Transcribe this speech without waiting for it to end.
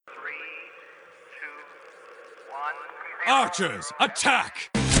Archers, attack!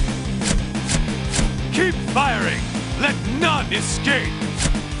 Keep firing! Let none escape!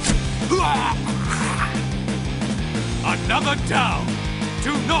 Another down!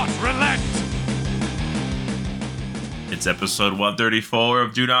 Do not relent! It's episode 134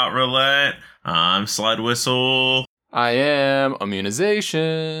 of Do Not Relent. I'm Slide Whistle. I am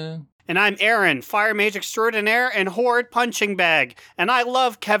Immunization. And I'm Aaron, Fire Mage Extraordinaire and Horde Punching Bag. And I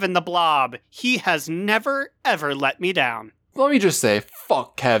love Kevin the Blob. He has never, ever let me down. Let me just say,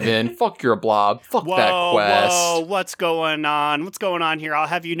 fuck Kevin, fuck your blob, fuck that quest. Whoa, what's going on? What's going on here? I'll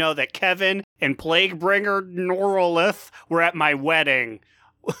have you know that Kevin and Plaguebringer Norolith were at my wedding.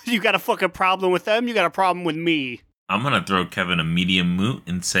 You got a fucking problem with them? You got a problem with me. I'm going to throw Kevin a medium moot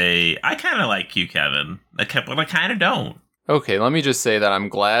and say, I kind of like you, Kevin. But I kind of don't. Okay, let me just say that I'm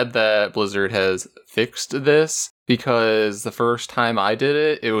glad that Blizzard has fixed this, because the first time I did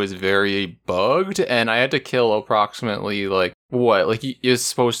it, it was very bugged, and I had to kill approximately, you're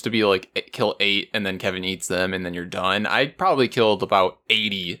supposed to be, kill 8, and then Kevin eats them, and then you're done. I probably killed about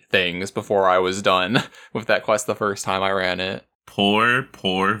 80 things before I was done with that quest the first time I ran it. Poor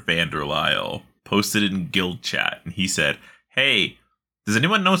Vanderlyle posted in guild chat, and he said, hey, does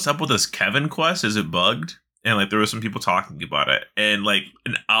anyone know what's up with this Kevin quest? Is it bugged? And there were some people talking about it. And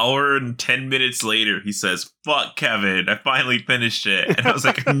an hour and 10 minutes later, he says, fuck Kevin, I finally finished it. And I was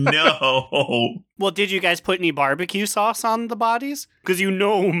like, no. Well, did you guys put any barbecue sauce on the bodies? Because you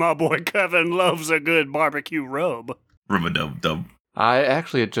know my boy Kevin loves a good barbecue rub. Rub-a-dub-dub. I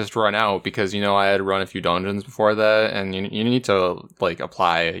actually had just run out because, I had run a few dungeons before that, and you need to,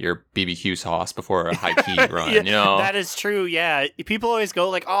 apply your BBQ sauce before a high key run, Yeah, that is true, yeah. People always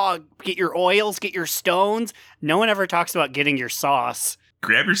go get your oils, get your stones. No one ever talks about getting your sauce.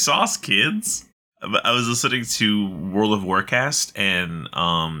 Grab your sauce, kids. I was listening to World of Warcast, and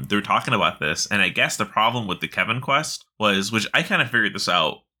they were talking about this, and I guess the problem with the Kevin quest was, which I kind of figured this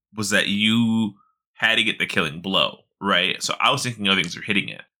out, was that you had to get the killing blow. Right, so I was thinking other things are hitting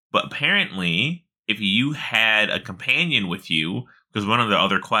it. But apparently, if you had a companion with you, because one of the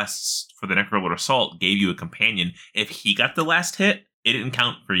other quests for the Necrolord Assault gave you a companion, if he got the last hit, it didn't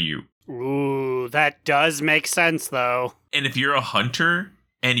count for you. Ooh, that does make sense, though. And if you're a hunter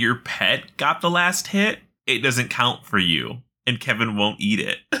and your pet got the last hit, it doesn't count for you. And Kevin won't eat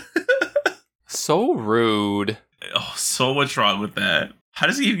it. So rude. Oh, so much wrong with that. How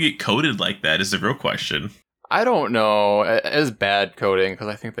does he even get coded like that is the real question. I don't know. It's bad coding, because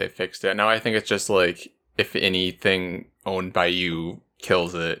I think they fixed it. Now I think it's just if anything owned by you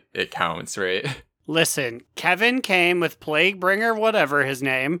kills it, it counts, right? Listen, Kevin came with Plaguebringer, whatever his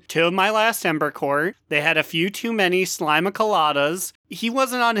name, to my last Ember Court. They had a few too many Slimacoladas. He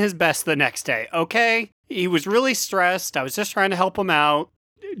wasn't on his best the next day, okay? He was really stressed. I was just trying to help him out.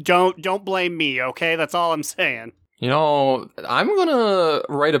 Don't blame me, okay? That's all I'm saying. I'm gonna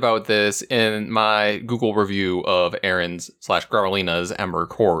write about this in my Google review of Aaron's/Growlina's Ember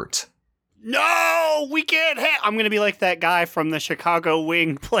Court. No, we can't I'm gonna be like that guy from the Chicago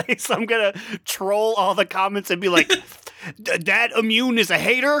Wing place. I'm gonna troll all the comments and be like, that Immune is a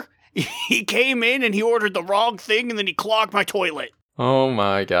hater? He came in and he ordered the wrong thing and then he clogged my toilet. Oh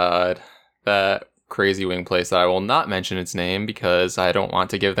my god. That crazy wing place that I will not mention its name because I don't want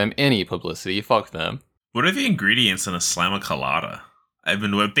to give them any publicity. Fuck them. What are the ingredients in a slime colada? I've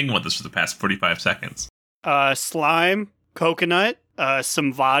been thinking about this for the past 45 seconds. Slime, coconut,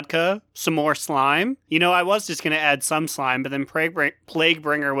 some vodka, some more slime. I was just going to add some slime, but then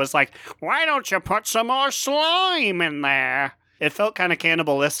Plaguebringer was like, why don't you put some more slime in there? It felt kind of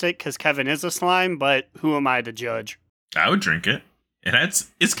cannibalistic because Kevin is a slime, but who am I to judge? I would drink it.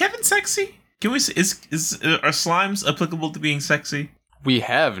 Is Kevin sexy? Are slimes applicable to being sexy? We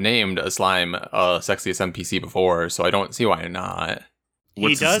have named a slime sexiest NPC before, so I don't see why not.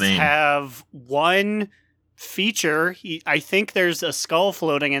 What's he does his name? Have one feature. I think there's a skull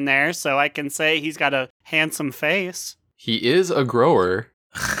floating in there, so I can say he's got a handsome face. He is a grower.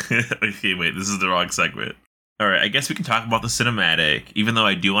 Okay, wait, this is the wrong segment. All right, I guess we can talk about the cinematic, even though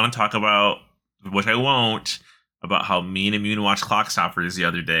I do want to talk about, which I won't, about how me and Immune watched Clockstoppers the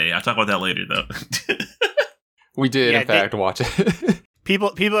other day. I'll talk about that later, though. We did, in fact, watch it.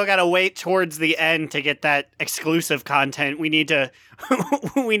 People gotta wait towards the end to get that exclusive content. We need to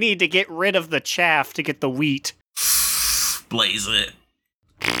get rid of the chaff to get the wheat. Blaze it.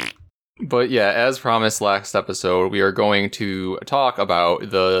 But yeah, as promised last episode, we are going to talk about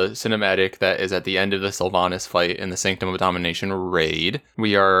the cinematic that is at the end of the Sylvanas fight in the Sanctum of Domination raid.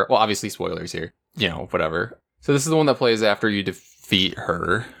 We are, well, obviously spoilers here. Whatever. So this is the one that plays after you defeat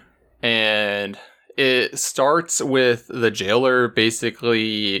her. And it starts with the jailer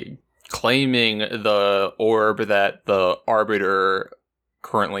basically claiming the orb that the Arbiter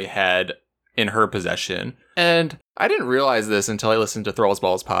currently had in her possession. And I didn't realize this until I listened to Thrall's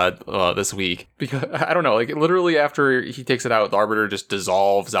Balls pod this week, because I don't know, like literally after he takes it out, the Arbiter just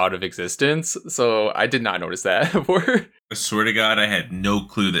dissolves out of existence. So I did not notice that before. I swear to God, I had no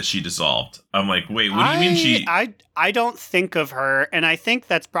clue that she dissolved. I'm like, wait, what do you mean she? I don't think of her, and I think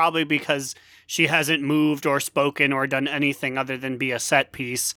that's probably because she hasn't moved or spoken or done anything other than be a set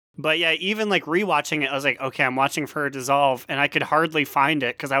piece. But yeah, even like rewatching it, I was like, okay, I'm watching for her dissolve, and I could hardly find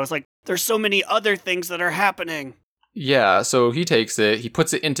it because I was like, there's so many other things that are happening. Yeah, so he takes it, he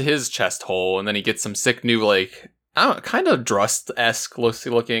puts it into his chest hole, and then he gets some sick new, like, I don't know, kind of Drust-esque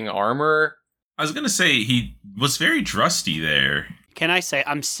looking armor. I was gonna say he was very drusty there. Can I say,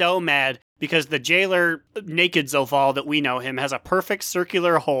 I'm so mad because the jailer, naked Zoval that we know him, has a perfect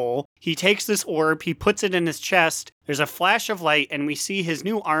circular hole. He takes this orb, he puts it in his chest, there's a flash of light, and we see his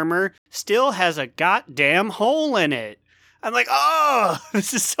new armor still has a goddamn hole in it. I'm like, oh,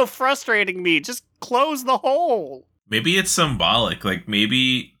 this is so frustrating me. Just close the hole. Maybe it's symbolic. Like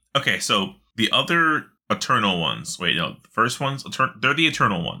maybe, okay, so the other Eternal ones, wait, no, the first ones, they're the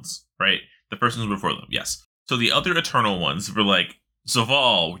Eternal ones, right? The first ones before them, yes. So the other Eternal ones were like,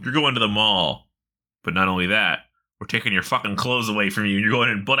 Zoval, you're going to the mall. But not only that, we're taking your fucking clothes away from you. You're going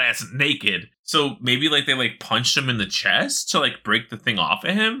in butt-ass naked. So maybe like they like punched him in the chest to like break the thing off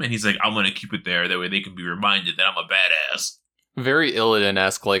of him. And he's like, I'm going to keep it there. That way they can be reminded that I'm a badass. Very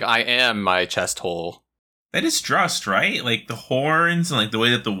Illidan-esque, like, I am my chest hole. That is Drust, right? Like the horns and like the way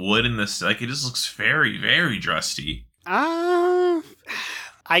that the wood and this, like it just looks very, very drusty.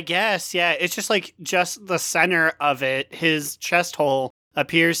 I guess, yeah. It's just like just the center of it, his chest hole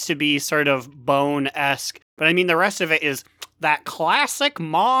appears to be sort of bone-esque. But I mean, the rest of it is that classic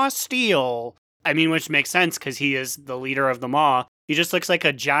Maw steel. I mean, which makes sense because he is the leader of the Maw. He just looks like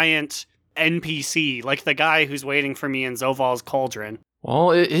a giant NPC, like the guy who's waiting for me in Zoval's cauldron.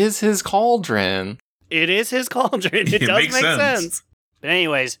 Well, it is his cauldron. It is his cauldron. It does make sense. But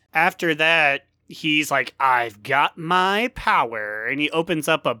anyways, after that, he's like, I've got my power. And he opens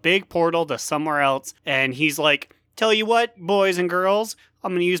up a big portal to somewhere else. And he's like, tell you what, boys and girls,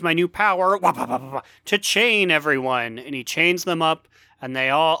 I'm going to use my new power to chain everyone. And he chains them up. And they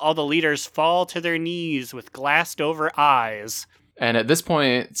all the leaders fall to their knees with glassed over eyes. And at this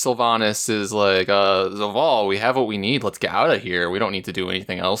point, Sylvanas is like, Zoval, we have what we need. Let's get out of here. We don't need to do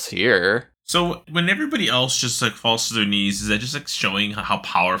anything else here. So when everybody else just like falls to their knees, is that just like showing how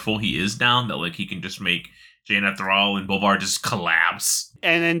powerful he is now? That like he can just make Jaina Thrall and Bolvar just collapse?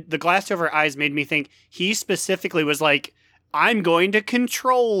 And then the glassed over eyes made me think he specifically was like, I'm going to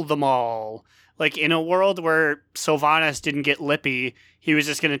control them all. Like in a world where Sylvanas didn't get lippy, he was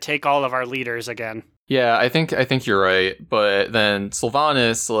just going to take all of our leaders again. Yeah, I think you're right. But then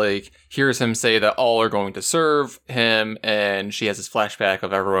Sylvanas, like, hears him say that all are going to serve him, and she has this flashback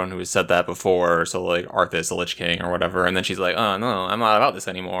of everyone who has said that before, so, like, Arthas, the Lich King, or whatever, and then she's like, oh, no, I'm not about this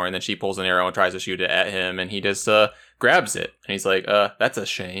anymore, and then she pulls an arrow and tries to shoot it at him, and he just, grabs it, and he's like, that's a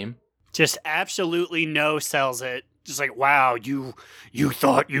shame. Just absolutely no-sells it. Just like, wow, you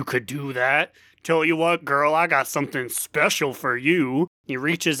thought you could do that? Tell you what, girl, I got something special for you. He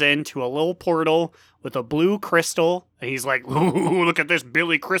reaches into a little portal with a blue crystal, and he's like, ooh, look at this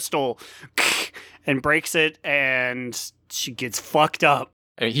Billy crystal, and breaks it, and she gets fucked up.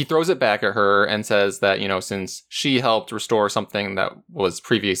 And he throws it back at her and says that, you know, since she helped restore something that was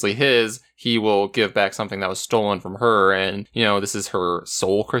previously his, he will give back something that was stolen from her. And, you know, this is her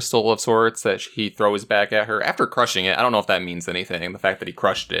soul crystal of sorts that he throws back at her after crushing it. I don't know if that means anything, the fact that he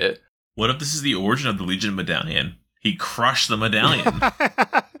crushed it. What if this is the origin of the Legion medallion? He crushed the medallion.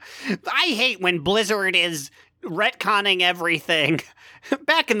 I hate when Blizzard is retconning everything.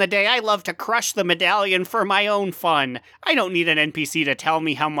 Back in the day, I loved to crush the medallion for my own fun. I don't need an NPC to tell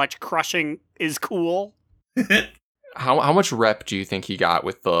me how much crushing is cool. How much rep do you think he got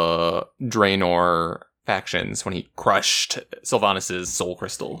with the Draenor factions when he crushed Sylvanas' soul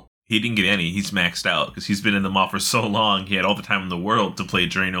crystal? He didn't get any. He's maxed out because he's been in the Maw for so long. He had all the time in the world to play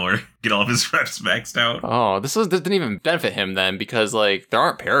Draenor, get all of his reps maxed out. Oh, this didn't even benefit him then because, like, there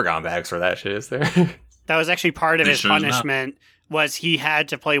aren't Paragon bags for that shit, is there? That was actually part of his sure punishment, was he had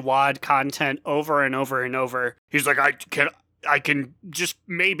to play WoD content over and over and over. He's like, I can just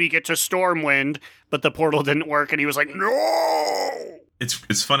maybe get to Stormwind, but the portal didn't work, and he was like, no!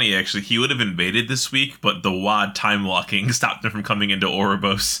 It's funny, actually. He would have invaded this week, but the WoD time walking stopped him from coming into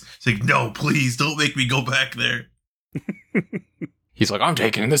Oribos. It's like, no, please, don't make me go back there. He's like, I'm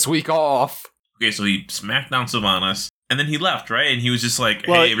taking this week off. Okay, so he smacked down Sylvanas, and then he left, right? And he was just like,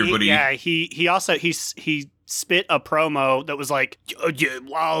 hey, everybody. He also spit a promo that was like,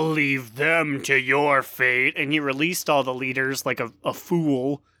 I'll leave them to your fate. And he released all the leaders like a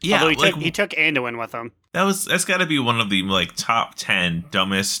fool. Yeah, Although he took Anduin with him. That's got to be one of the like top 10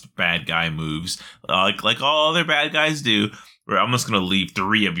 dumbest bad guy moves, like all other bad guys do. Where I'm just gonna leave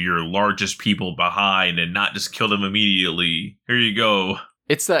 3 of your largest people behind and not just kill them immediately. Here you go.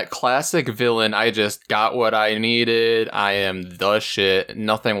 It's that classic villain, I just got what I needed, I am the shit,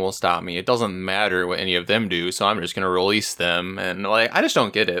 nothing will stop me. It doesn't matter what any of them do, so I'm just gonna release them. And, like, I just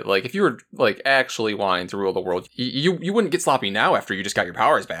don't get it. Like, if you were, like, actually wanting to rule the world, you wouldn't get sloppy now after you just got your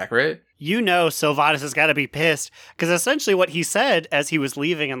powers back, right? You know Sylvanas has got to be pissed, because essentially what he said as he was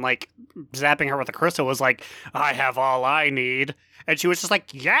leaving and, like, zapping her with a crystal was like, I have all I need. And she was just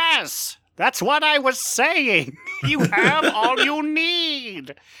like, yes! That's what I was saying. You have all you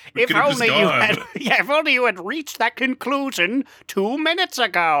need. If only you had reached that conclusion 2 minutes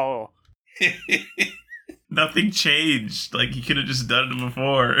ago. Nothing changed. Like, he could have just done it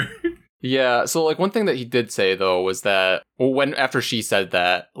before. Yeah, so, like, one thing that he did say, though, was that after she said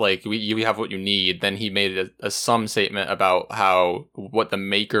that, like, you have what you need, then he made some statement about how what the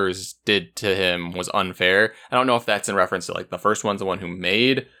makers did to him was unfair. I don't know if that's in reference to, like, the first one's the one who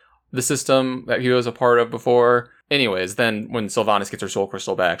made the system that he was a part of before. Anyways, then when Sylvanas gets her soul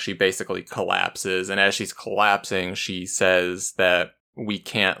crystal back, she basically collapses. And as she's collapsing, she says that we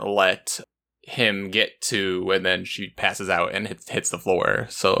can't let him get to, and then she passes out and hits the floor.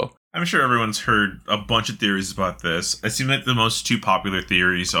 So I'm sure everyone's heard a bunch of theories about this. It seems like the most 2 popular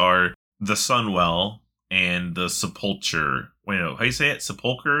theories are the Sunwell and the Sepulcher. Wait, no, how do you say it?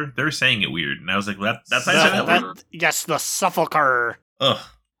 Sepulcher? They're saying it weird. And I was like, that's how you say that? Yes, the Suffolker. Ugh.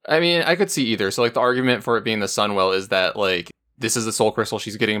 I mean, I could see either. So, like, the argument for it being the Sunwell is that, like, this is the soul crystal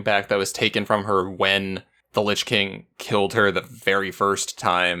she's getting back that was taken from her when the Lich King killed her the very first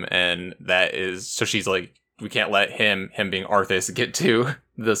time. And that is, so she's like, we can't let him being Arthas, get to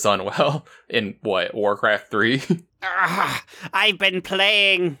the Sunwell in, Warcraft 3? I've been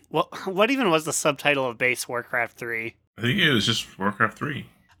playing... What even was the subtitle of base Warcraft 3? I think it was just Warcraft 3.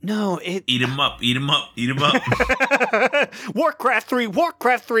 No, it... Eat him up, eat him up, eat him up. Warcraft 3.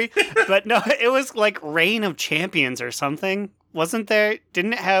 But no, it was like Reign of Champions or something. Wasn't there?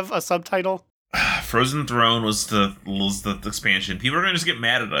 Didn't it have a subtitle? Frozen Throne was the expansion. People are gonna just get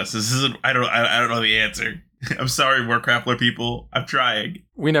mad at us. This isn't. I don't know the answer. I'm sorry, Warcraftler people. I'm trying.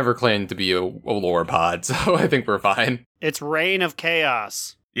 We never claimed to be a lore pod, so I think we're fine. It's Reign of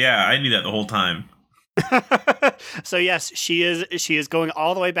Chaos. Yeah, I knew that the whole time. So yes, she is going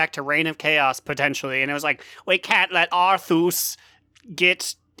all the way back to Reign of Chaos potentially, and it was like, we can't let Arthas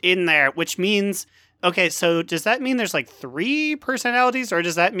get in there, which means, okay, so does that mean there's like 3 personalities, or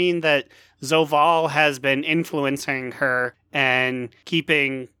does that mean that Zovaal has been influencing her and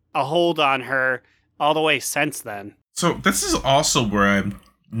keeping a hold on her all the way since then? So this is also where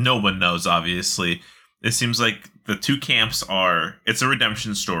no one knows, obviously. It seems like the 2 camps are, it's a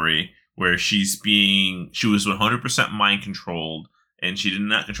redemption story where she was 100% mind controlled and she did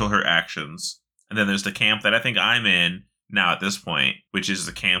not control her actions. And then there's the camp that I think I'm in now at this point, which is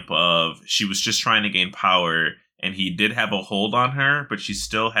the camp of she was just trying to gain power and he did have a hold on her, but she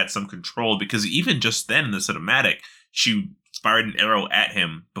still had some control because even just then in the cinematic, she fired an arrow at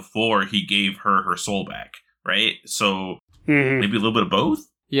him before he gave her soul back, right? So maybe a little bit of both?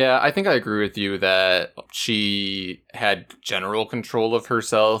 Yeah, I think I agree with you that she had general control of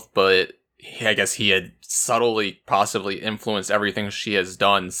herself, but I guess he had subtly possibly influenced everything she has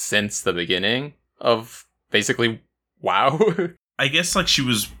done since the beginning of basically WoW. I guess like she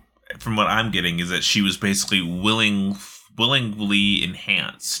was, from what I'm getting, is that she was basically willingly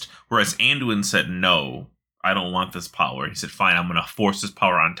enhanced, whereas Anduin said, no, I don't want this power. He said, fine, I'm going to force this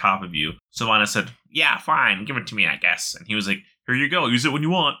power on top of you. Sylvanas said, yeah, fine, give it to me, I guess. And he was like, here you go, use it when you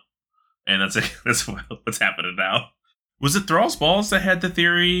want. And that's it. That's what's happening now. Was it Thrall's Balls that had the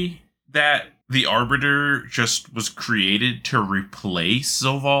theory that the Arbiter just was created to replace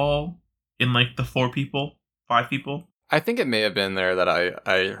Zovaal in like the 5 people? I think it may have been there that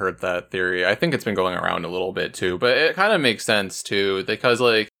I heard that theory. I think it's been going around a little bit too, but it kind of makes sense too, because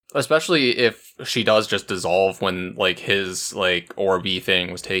like, especially if she does just dissolve when like his like Orby thing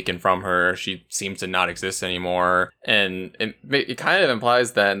was taken from her, she seems to not exist anymore. And it kind of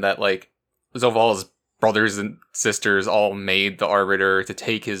implies then that like Zovaal's brothers and sisters all made the Arbiter to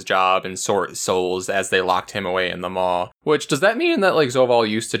take his job and sort souls as they locked him away in the Maw. Which, does that mean that like Zovaal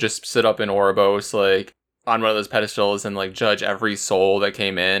used to just sit up in Oribos like on one of those pedestals and like judge every soul that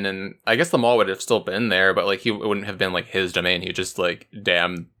came in? And I guess the Maw would have still been there, but like it wouldn't have been like his domain. He would just like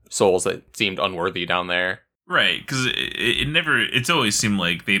damn souls that seemed unworthy down there. Right, because it never. It's always seemed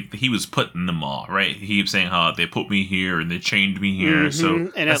like he was put in the mall. Right, he keeps saying how they put me here and they chained me here. So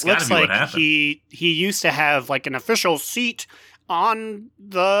and that's it looks gotta be like what happened. he used to have like an official seat on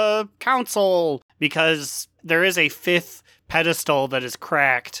the council because there is a fifth pedestal that is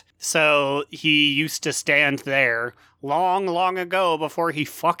cracked. So he used to stand there long ago before he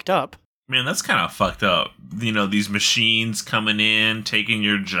fucked up. Man, that's kind of fucked up. You know, these machines coming in, taking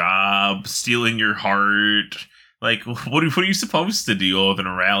your job, stealing your heart. Like, what are you supposed to do other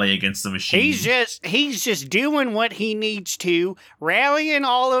than rally against the machine? He's just doing what he needs to, rallying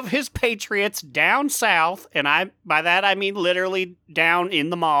all of his patriots down south, and by that I mean literally down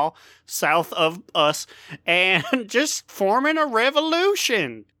in the mall, south of us, and just forming a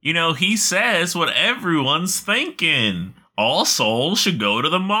revolution. You know, he says what everyone's thinking. All souls should go to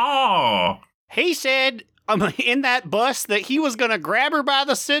the mall. He said in that bus that he was going to grab her by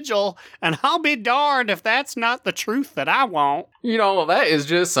the sigil, and I'll be darned if that's not the truth that I want. You know, that is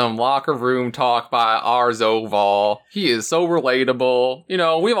just some locker room talk by our Zoval. He is so relatable. You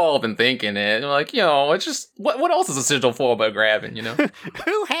know, we've all been thinking it. Like, you know, it's just, what else is a sigil for but grabbing, you know?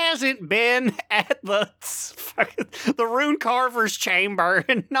 Who hasn't been at the rune carver's chamber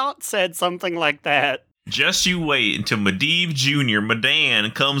and not said something like that? Just you wait until Medivh Jr. Madan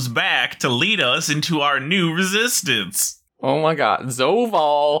comes back to lead us into our new resistance. Oh my god.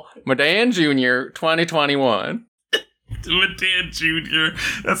 Zoval Madan Jr. 2021. Madan Jr.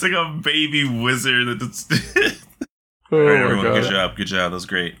 That's like a baby wizard. That's Oh All right, my everyone, god. good job. That was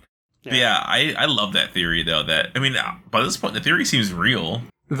great. Yeah, I love that theory, though. That, I mean, by this point, the theory seems real.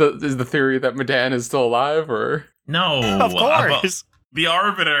 Is the theory that Madan is still alive, or? No. Of course. The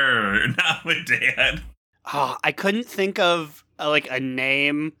Arbiter, not Madan. Oh, I couldn't think of like a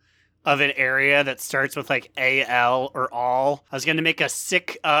name of an area that starts with like AL or all. I was going to make a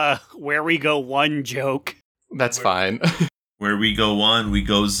sick Where We Go One joke. That's fine. Where we go one, we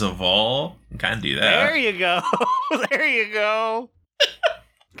go Zaval. Can't do that. There you go. There you go.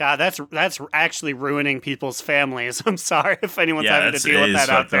 God, that's actually ruining people's families. I'm sorry if anyone's having to deal with that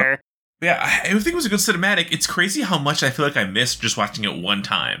out there. Yeah, I think it was a good cinematic. It's crazy how much I feel like I missed just watching it one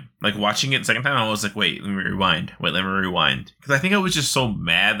time. Like, watching it the second time, I was like, wait, let me rewind. Because I think I was just so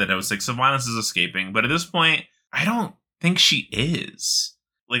mad that I was like, Sylvanas is escaping. But at this point, I don't think she is.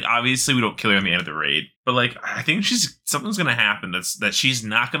 Like, obviously, we don't kill her at the end of the raid. But, like, I think something's going to happen that she's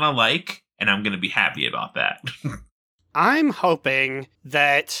not going to like. And I'm going to be happy about that. I'm hoping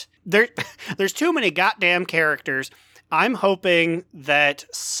that there's too many goddamn characters. I'm hoping that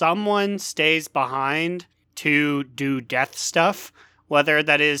someone stays behind to do death stuff, whether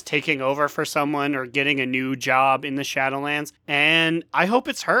that is taking over for someone or getting a new job in the Shadowlands. And I hope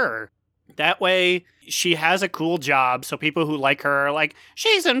it's her. That way, she has a cool job, so people who like her are like,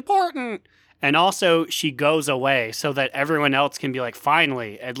 she's important. And also, she goes away so that everyone else can be like,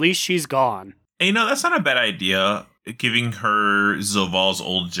 finally, at least she's gone. And, you know, that's not a bad idea, giving her Zoval's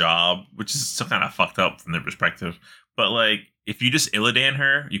old job, which is still kind of fucked up from their perspective. But, like, if you just Illidan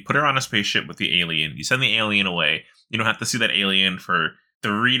her, you put her on a spaceship with the alien, you send the alien away, you don't have to see that alien for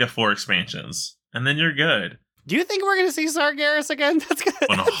 3 to 4 expansions, and then you're good. Do you think we're going to see Sargeras again? That's good.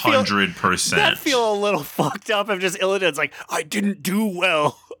 100%. That feel a little fucked up if just Illidan's like, I didn't do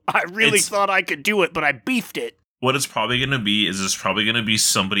well. I really thought I could do it, but I beefed it. What it's probably going to be is there's probably going to be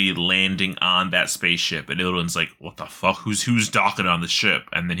somebody landing on that spaceship, and Illidan's like, what the fuck? Who's docking on the ship?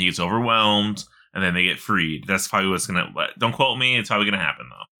 And then he gets overwhelmed, and then they get freed. That's probably what's going to... Don't quote me. It's probably going to happen,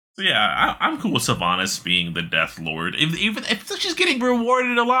 though. So yeah, I'm cool with Sylvanas being the Death Lord. Even if she's getting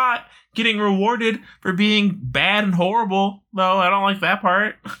rewarded a lot, getting rewarded for being bad and horrible, though, I don't like that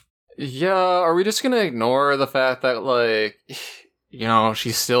part. Yeah, are we just gonna ignore the fact that, like, you know,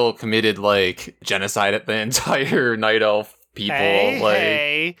 she still committed, like, genocide at the entire Night Elf people?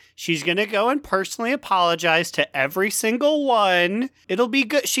 Hey, she's gonna go and personally apologize to every single one. It'll be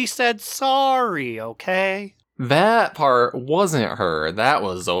good. She said sorry, okay? That part wasn't her. That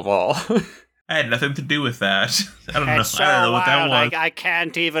was Zoval. I had nothing to do with that. I don't know It's so what that wild. was. I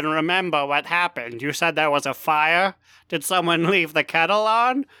can't even remember what happened. You said there was a fire? Did someone leave the kettle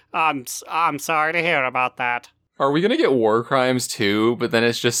on? I'm sorry to hear about that. Are we gonna get war crimes too, but then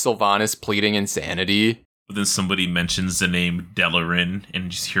it's just Sylvanas pleading insanity? But then somebody mentions the name Delarin, and you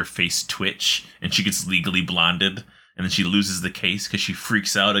just hear her face twitch, and she gets legally blinded, and then she loses the case because she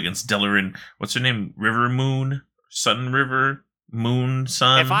freaks out against Delarin. What's her name? River Moon? Sun River? Moon?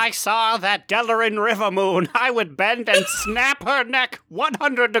 Sun? If I saw that Delarin River Moon, I would bend and snap her neck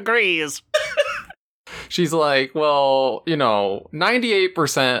 100 degrees. She's like, well, you know,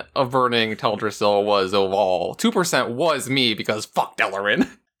 98% of burning Teldrassil was Oval. 2% was me because fuck Delarin.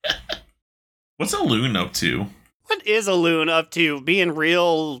 What's Elune up to? What is Elune up to? Being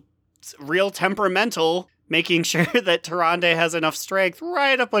real temperamental, making sure that Tyrande has enough strength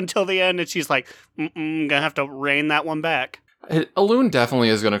right up until the end, and she's like, gonna have to rein that one back. Elune definitely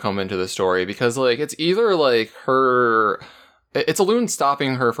is going to come into the story because, like, it's either, like, it's Elune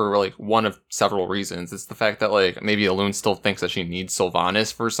stopping her for, like, one of several reasons. It's the fact that, like, maybe Elune still thinks that she needs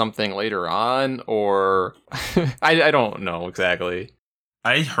Sylvanas for something later on, or... I don't know exactly.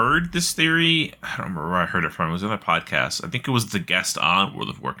 I heard this theory. I don't remember where I heard it from. It was on a podcast. I think it was the guest on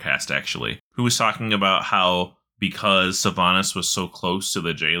World of Warcast, actually, who was talking about how because Sylvanas was so close to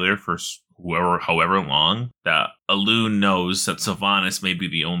the jailer for however long, that Elune knows that Sylvanas may be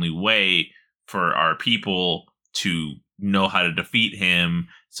the only way for our people to know how to defeat him.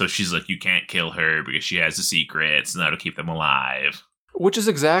 So she's like, you can't kill her because she has the secrets, and that'll keep them alive. Which is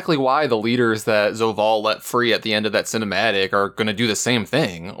exactly why the leaders that Zovaal let free at the end of that cinematic are going to do the same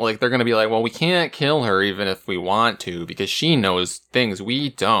thing. Like, they're going to be like, well, we can't kill her even if we want to because she knows things we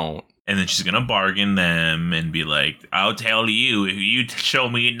don't. And then she's going to bargain them and be like, I'll tell you if you show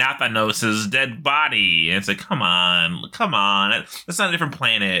me Nathanos' dead body. And it's like, come on. That's not a different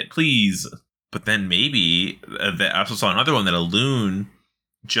planet, please. But then maybe, I also saw another one that Elune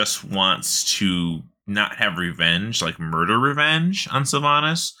just wants to not have revenge, like murder revenge on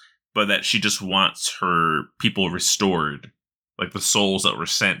Sylvanas, but that she just wants her people restored. Like the souls that were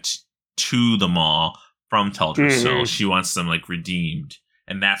sent to the Maw from Teldrassil. She wants them, like, redeemed.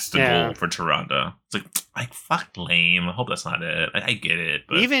 And that's the goal for Tyrande. It's like fuck, lame. I hope that's not it. I get it.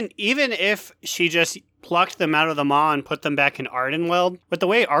 But Even if she just plucked them out of the Maw and put them back in Ardenweld, but the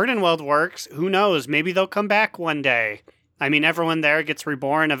way Ardenweld works, who knows? Maybe they'll come back one day. I mean, everyone there gets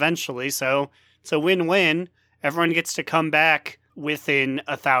reborn eventually, so it's a win-win. Everyone gets to come back within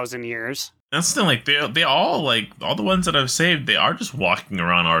 1,000 years. that's the thing. Like they all, like, all the ones that I've saved, they are just walking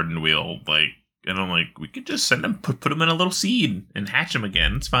around Ardenweald, like. And I'm like, we could just send them, put them in a little seed and hatch them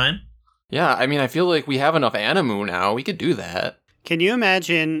again. It's fine. Yeah, I mean, I feel like we have enough Animu now. We could do that. Can you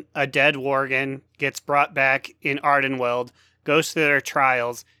imagine a dead Worgen gets brought back in Ardenweld, goes through their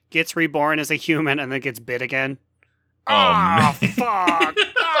trials, gets reborn as a human, and then gets bit again? Man. Fuck!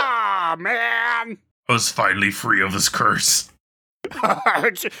 Man! I was finally free of this curse.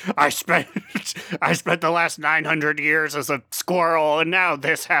 I spent the last 900 years as a squirrel, and now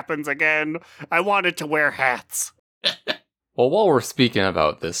this happens again. I wanted to wear hats. Well, while we're speaking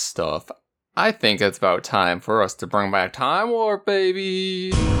about this stuff, I think it's about time for us to bring back Time Warp, baby!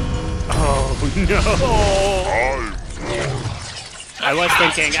 Oh, no! I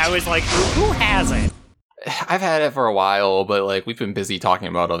was like, who has it? I've had it for a while, but, like, we've been busy talking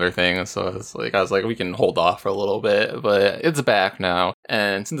about other things, so it's like, I was like, we can hold off for a little bit, but it's back now,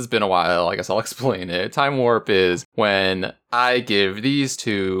 and since it's been a while, I guess I'll explain it. Time Warp is when I give these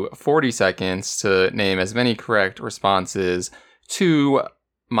two 40 seconds to name as many correct responses to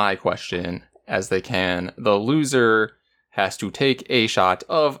my question as they can. The loser has to take a shot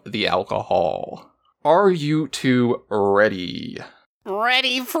of the alcohol. Are you two ready?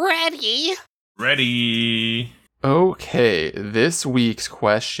 Ready, Freddy? Ready. Okay, this week's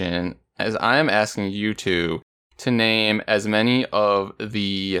question, as I am asking you two to name as many of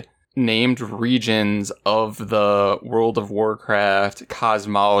the named regions of the World of Warcraft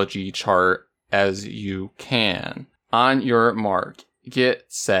cosmology chart as you can. On your mark, get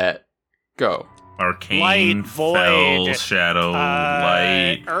set, go. Arcane, Light, fell, void, shadow,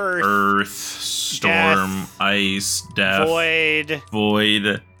 light, earth, storm, death, ice, death,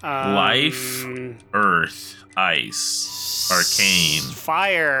 void, life, earth, ice, arcane,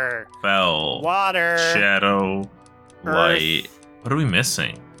 fire, fell, water, shadow, light. What are we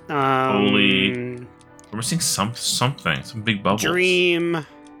missing? Holy. We're missing something, some big bubbles. dream,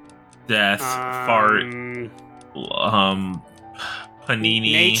 Death, fart,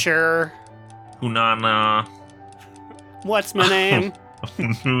 panini, nature. Hunana, What's my name?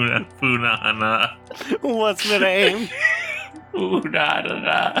 Funana, What's my name?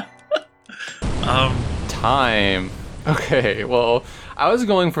 Hunana. Time. Okay, well, I was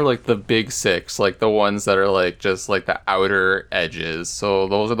going for, like, the big six, like, the ones that are, like, just, like, the outer edges. So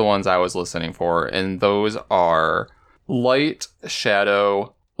those are the ones I was listening for, and those are light,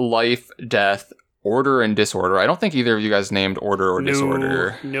 shadow, life, death, order, and disorder. I don't think either of you guys named order or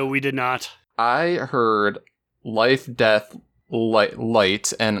disorder. No, we did not. I heard life, death,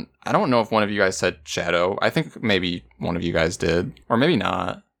 light, and I don't know if one of you guys said shadow. I think maybe one of you guys did, or maybe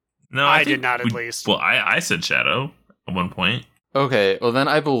not. No, I think did not, at least. Well, I said shadow at one point. Okay, well then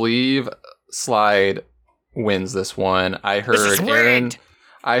I believe Slide wins this one. I This is heard Aaron. rigged.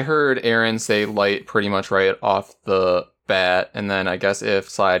 I heard Aaron say light pretty much right off the bat, and then I guess if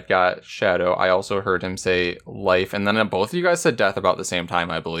Slide got shadow, I also heard him say life, and then both of you guys said death about the same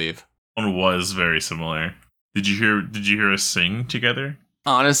time, I believe. One was very similar. Did you hear us sing together?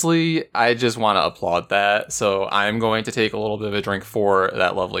 Honestly, I just want to applaud that, so I'm going to take a little bit of a drink for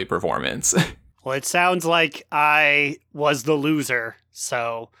that lovely performance. Well, it sounds like I was the loser,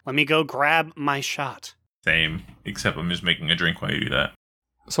 so let me go grab my shot. Same, except I'm just making a drink while you do that.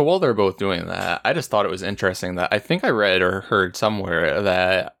 So while they're both doing that, I just thought it was interesting that I think I read or heard somewhere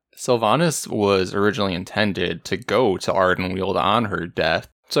that Sylvanas was originally intended to go to Ardenweald on her death.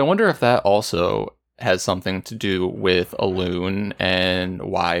 So I wonder if that also has something to do with Elune and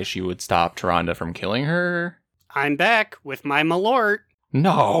why she would stop Tyrande from killing her. I'm back with my Malort.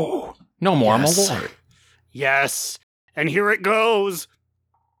 No more Yes. Malort. Yes, and here it goes.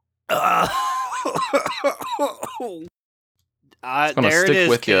 It's gonna there it stick is,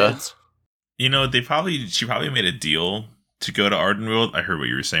 with ya. kids. You know, she probably made a deal to go to Ardenweald. I heard what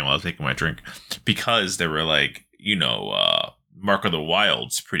you were saying while I was taking my drink. Because they were like, Mark of the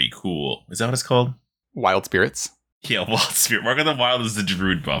Wild's pretty cool. Is that what it's called? Wild spirits. Yeah, Wild Spirit. Mark of the Wild is the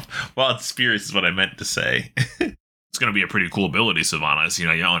Druid buff. Wild Spirits is what I meant to say. It's going to be a pretty cool ability, Sylvanas. You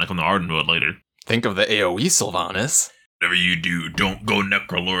want to come to Ardenweald later. Think of the AoE Sylvanas. Whatever you do, don't go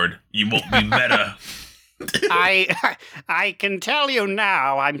Necrolord. You won't be meta. I can tell you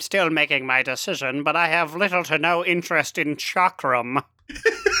now I'm still making my decision, but I have little to no interest in Chakram.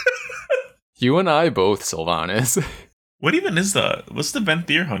 You and I both, Sylvanas. What even is what's the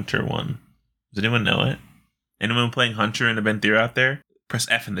Benthir Hunter one? Does anyone know it? Anyone playing Hunter in a Benthir out there? Press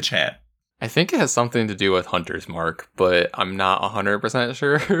F in the chat. I think it has something to do with Hunter's Mark, but I'm not 100%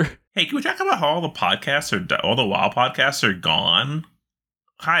 sure. Hey, can we talk about how all the podcasts all the WoW podcasts are gone?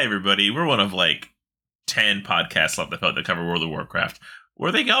 Hi, everybody. We're one of 10 podcasts left that cover World of Warcraft. Where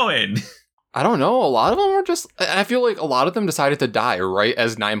are they going? I don't know. A lot of them are just... I feel like a lot of them decided to die right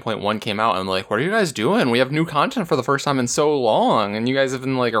as 9.1 came out. I'm like, what are you guys doing? We have new content for the first time in so long, and you guys have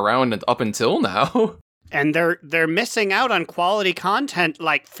been around up until now. And they're missing out on quality content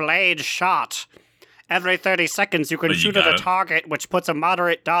like Flayed Shot. Every 30 seconds, you can shoot at a target, which puts a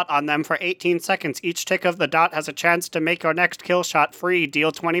moderate dot on them for 18 seconds. Each tick of the dot has a chance to make your next kill shot free,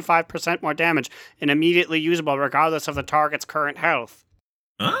 deal 25% more damage, and immediately usable regardless of the target's current health.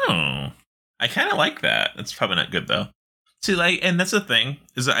 Oh, I kind of like that. It's probably not good, though. See, and that's the thing,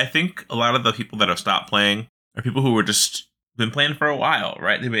 is that I think a lot of the people that have stopped playing are people who were just been playing for a while,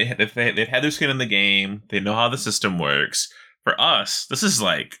 right? They've had their skin in the game. They know how the system works. For us, this is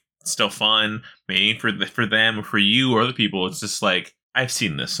still fun. Maybe for them or for you or other people, it's just I've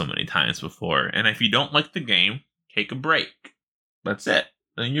seen this so many times before. And if you don't like the game, take a break. That's it.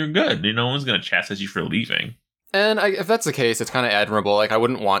 Then you're good. No one's gonna chastise you for leaving. And if that's the case, it's kind of admirable. I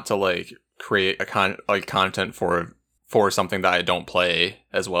wouldn't want to create a content for something that I don't play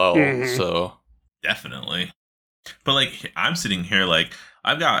as well. Mhm. So Definitely. But I'm sitting here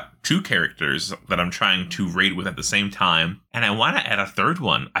I've got 2 characters that I'm trying to raid with at the same time, and I want to add a third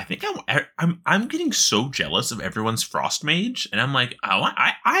one. I think I'm getting so jealous of everyone's Frost Mage, and I'm like,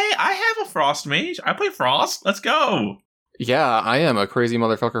 I have a Frost Mage. I play Frost. Let's go. yeah, I am a crazy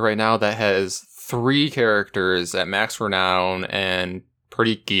motherfucker right now that has 3 characters at max renown and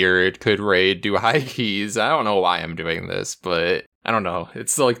pretty geared, could raid, do high keys. I don't know why I'm doing this, but I don't know.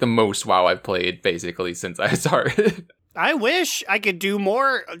 It's the most WoW I've played basically since I started. I wish I could do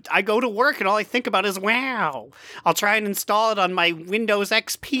more. I go to work and all I think about is WoW. I'll try and install it on my Windows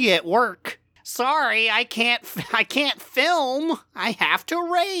XP at work. Sorry, I can't film. I have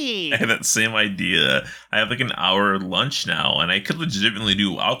to raid. I had that same idea. I have an hour lunch now, and I could legitimately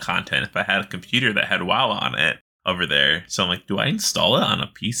do WoW content if I had a computer that had WoW on it over there. So I'm like, do I install it on a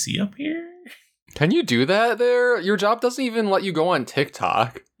PC up here? Can you do that there? Your job doesn't even let you go on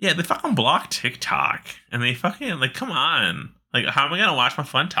TikTok. Yeah, they fucking block TikTok. And they fucking, come on. How am I going to watch my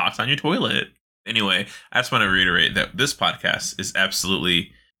fun talks on your toilet? Anyway, I just want to reiterate that this podcast is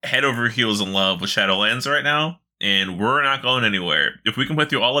absolutely head over heels in love with Shadowlands right now. And we're not going anywhere. If we can play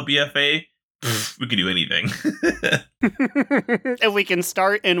through all of BFA, we can do anything. If we can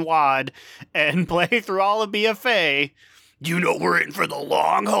start in WoD and play through all of BFA, you know we're in for the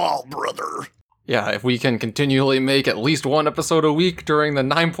long haul, brother. Yeah, if we can continually make at least one episode a week during the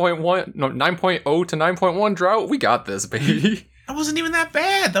 9.0 to 9.1 drought, we got this, baby. That wasn't even that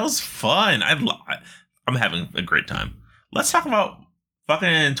bad. That was fun. I'm having a great time. Let's talk about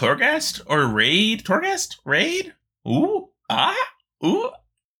fucking Torghast or Raid. Torghast? Raid? Ooh. Ah? Ooh.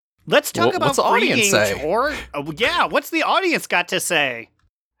 Let's talk about what's the audience freaking say? Tor. Yeah, what's the audience got to say?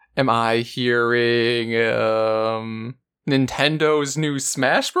 Am I hearing Nintendo's new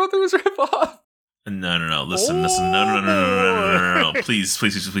Smash Brothers ripoff? No. Listen. No. Please.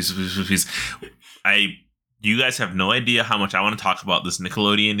 You guys have no idea how much I want to talk about this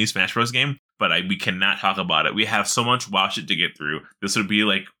Nickelodeon new Smash Bros. Game, but we cannot talk about it. We have so much WoW shit to get through. This would be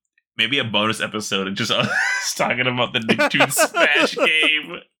like maybe a bonus episode of just us talking about the Nicktoons Smash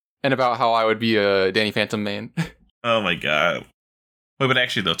game. And about how I would be a Danny Phantom main. Oh my god. Wait, but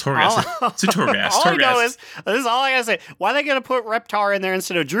actually though, Torghast. It's a Torghast. All I know is, this is all I gotta say. Why are they gonna put Reptar in there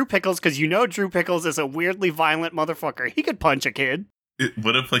instead of Drew Pickles? Because you know Drew Pickles is a weirdly violent motherfucker. He could punch a kid.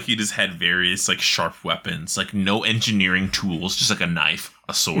 What if like he just had various like sharp weapons, like no engineering tools, just like a knife,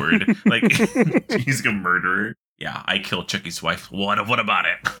 a sword, like he's a murderer. Yeah, I killed Chucky's wife. What about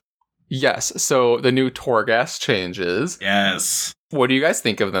it? Yes, so the new Torghast changes. Yes. What do you guys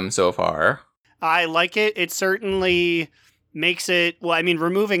think of them so far? I like it. It certainly makes it, well, I mean,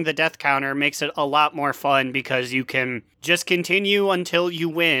 removing the death counter makes it a lot more fun because you can just continue until you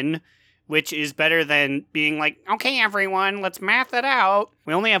win, which is better than being like, okay, everyone, let's math it out.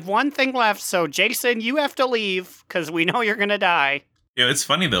 We only have one thing left, so Jason, you have to leave because we know you're going to die. Yeah, it's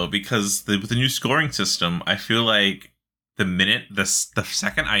funny though, because with the new scoring system, I feel like the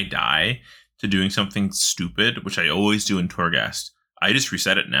second I die to doing something stupid, which I always do in Torghast, I just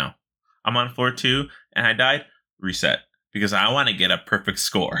reset it now. I'm on floor 2 and I died, reset. Because I want to get a perfect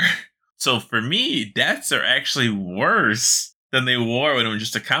score. So for me, deaths are actually worse than they were when it was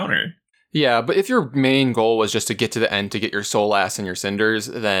just a counter. Yeah, but if your main goal was just to get to the end to get your soul ass and your cinders,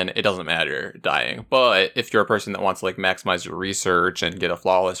 then it doesn't matter dying. But if you're a person that wants to like maximize your research and get a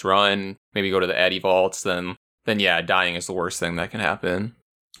flawless run, maybe go to the Addy Vaults, then yeah, dying is the worst thing that can happen.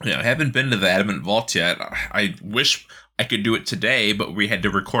 Yeah, I haven't been to the Adamant Vault yet. I wish I could do it today, but we had to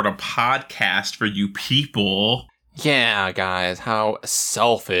record a podcast for you people. Yeah, guys, how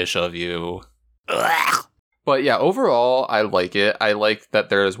selfish of you. Ugh. But yeah, overall, I like it. I like that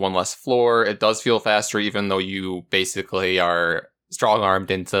there's one less floor. It does feel faster, even though you basically are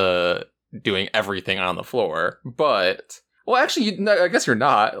strong-armed into doing everything on the floor. But, well, actually, I guess you're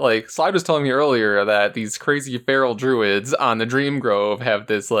not. Like, Slide was telling me earlier that these crazy feral druids on the Dream Grove have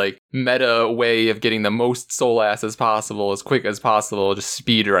this, like, meta way of getting the most soul asses possible, as quick as possible, just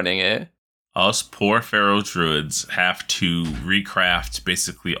speedrunning it. Us poor feral druids have to recraft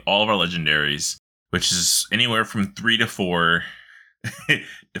basically all of our legendaries, which is anywhere from 3 to 4,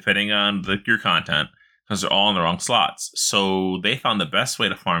 depending on your content, because they're all in the wrong slots. So they found the best way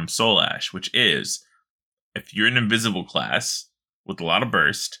to farm Soul Ash, which is, if you're an invisible class with a lot of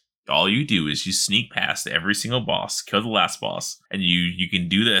burst, all you do is you sneak past every single boss, kill the last boss, and you can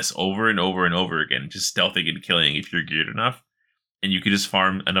do this over and over and over again, just stealthing and killing if you're geared enough. And you could just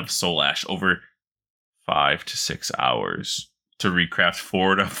farm enough Soul Ash over 5 to 6 hours to recraft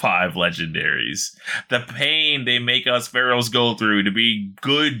 4 to 5 legendaries. The pain they make us pharaohs go through to be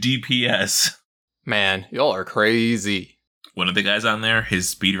good DPS. Man, y'all are crazy. One of the guys on there,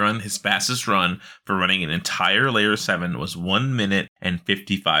 his fastest run for running an entire layer 7 was 1 minute and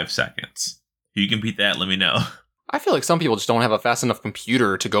 55 seconds. If you can beat that, let me know. I feel like some people just don't have a fast enough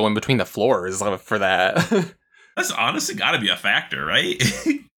computer to go in between the floors for that. That's honestly got to be a factor, right?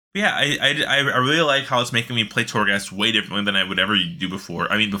 Yeah, I really like how it's making me play Torghast way differently than I would ever do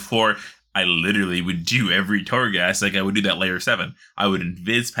before. I mean, before, I literally would do every Torghast like I would do that layer 7. I would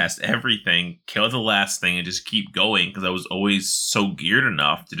invis past everything, kill the last thing, and just keep going because I was always so geared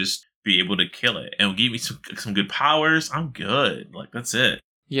enough to just be able to kill it. And it'll give me some good powers. I'm good. Like, that's it.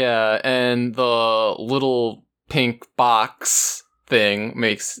 Yeah, and the little pink box thing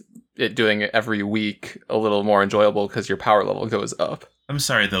makes it doing it every week a little more enjoyable because your power level goes up. I'm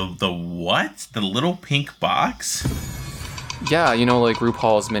sorry, the what? The little pink box? Yeah, you know, like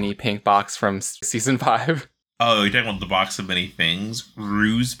RuPaul's mini pink box from season 5. Oh, you're talking about the box of many things?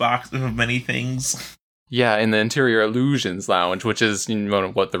 Rue's box of many things? Yeah, in the Interior Illusions Lounge, which is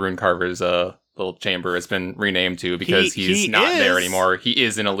what the Rune Carver's little chamber has been renamed to because he's not there anymore. He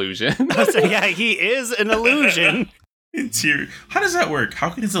is an illusion. Yeah, he is an illusion. Interior. How does that work? How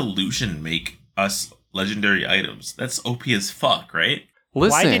can his illusion make us legendary items? That's OP as fuck, right? Listen,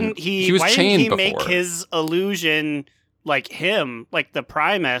 why didn't he make before. his illusion like him, like the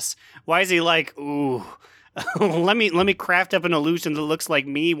Primus? Why is he like, ooh, let me craft up an illusion that looks like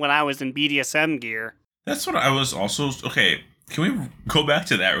me when I was in BDSM gear? That's what I was also... Okay, can we go back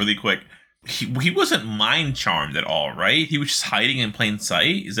to that really quick? He wasn't mind charmed at all, right? He was just hiding in plain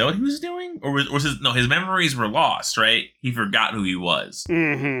sight. Is that what he was doing? Or was his memories were lost, right? He forgot who he was.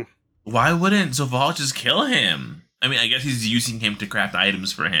 Mm-hmm. Why wouldn't Zovaal just kill him? I mean, I guess he's using him to craft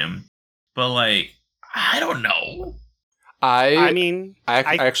items for him. But, like, I don't know. I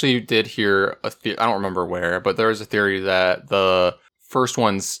actually did hear I don't remember where, but there was a theory that the first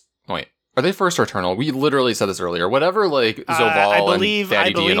one's... Wait, Are they first or eternal? We literally said this earlier. Whatever, like Zoval and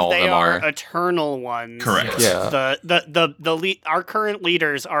Daddy D and all of they them are are. eternal ones. Correct. Yeah. Our current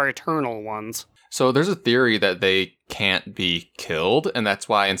leaders are eternal ones. So there's a theory that they can't be killed, and that's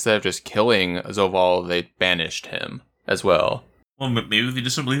why instead of just killing Zoval, they banished him as well. Well, maybe they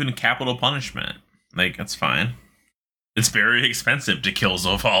just don't believe in capital punishment. Like, that's fine. It's very expensive to kill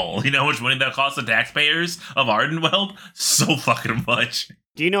Zoval. You know how much money that costs the taxpayers of Ardenweld? So fucking much.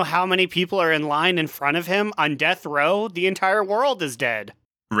 Do you know how many people are in line in front of him on death row? The entire world is dead.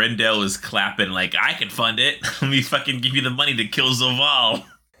 Rendell is clapping like, I can fund it. Let me fucking give you the money to kill Zoval.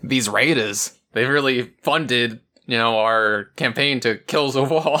 These raiders, they really funded, our campaign to kill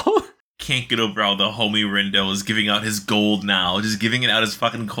Zoval. Can't get over how the homie Rendell is giving out his gold now. Just giving it out as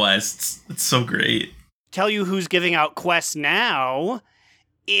fucking quests. It's so great. Tell you who's giving out quests now.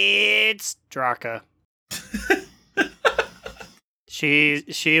 It's Draka.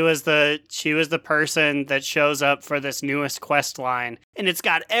 She was the person that shows up for this newest quest line, and it's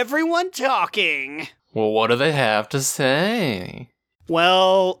got everyone talking. Well, what do they have to say?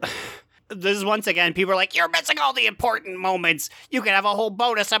 Well, this is once again, people are like, you're missing all the important moments. You can have a whole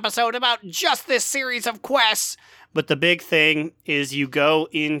bonus episode about just this series of quests. But the big thing is you go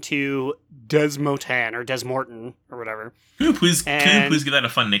into Desmotan or Desmorton or whatever. Can you please give that a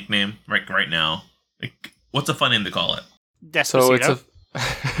fun nickname right now? Like, what's a fun name to call it? Despacito. So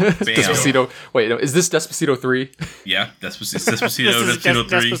it's Despacito. Wait, no, is this Despacito 3? Yeah, Despacito this is Despacito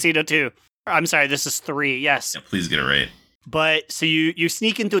 3. Despacito 2. I'm sorry, this is 3, yes. Yeah, please get it right. But, so you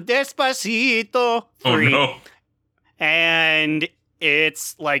sneak into Despacito 3. Oh, no. And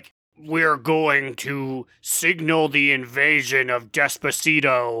it's like, we're going to signal the invasion of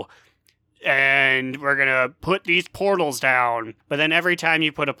Despacito, and we're gonna put these portals down. But then every time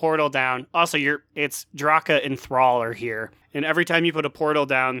you put a portal down, also it's Draka and Thrall are here, and every time you put a portal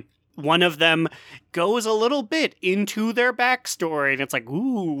down, one of them goes a little bit into their backstory, and it's like,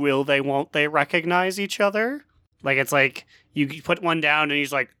 ooh, won't they recognize each other? Like, it's like, you put one down, and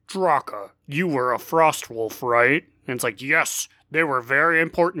he's like, Draka, you were a Frostwolf, right? And it's like, yes, they were very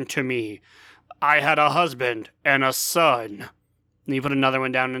important to me. I had a husband and a son. And you put another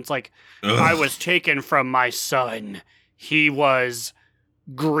one down, and it's like, Ugh. I was taken from my son. He was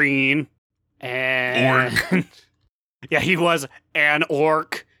green. And... Orc. Yeah, he was an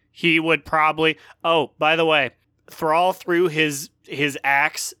orc. He would probably... Oh, by the way, Thrall threw his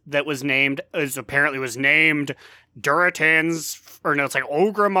axe that was named Duratan's... Or no, it's like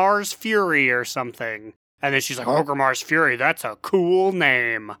Ogrimar's Fury or something. And then she's like, Ogrimar's Fury, that's a cool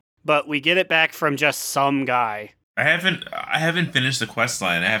name. But we get it back from just some guy. I haven't finished the quest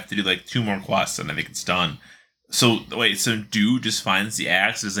line. I have to do like 2 more quests and I think it's done. So wait, so Dude just finds the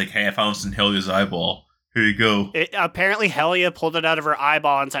axe and is like, hey, I found this in Helia's eyeball. Here you go. Apparently Helia pulled it out of her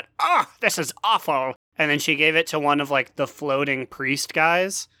eyeball and said, this is awful. And then she gave it to one of like the floating priest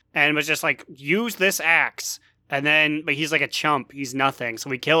guys and was just like, use this axe. And then, but he's like a chump. He's nothing. So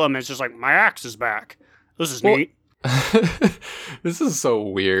we kill him and it's just like, my axe is back. This is neat. This is so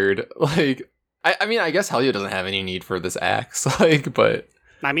weird. Like, I mean, I guess Helia doesn't have any need for this axe, but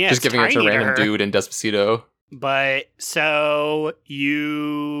I mean, just giving it to a random her. dude in Despacito. But so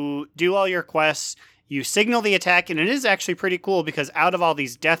you do all your quests, you signal the attack, and it is actually pretty cool because out of all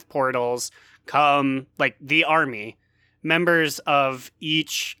these death portals come like the army, members of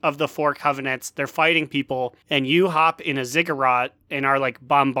each of the 4 covenants. They're fighting people, and you hop in a ziggurat and are like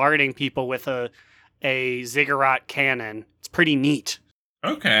bombarding people with a ziggurat cannon. It's pretty neat.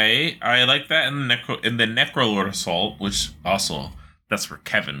 Okay, I like that in the Necrolord Assault, which also that's where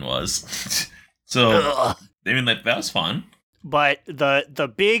Kevin was. So Ugh. I mean, like that was fun. But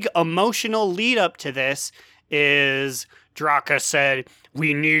the big emotional lead up to this is Draka said,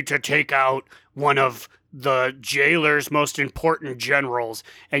 we need to take out one of the jailer's most important generals.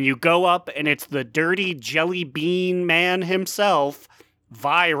 And you go up and it's the dirty jelly bean man himself,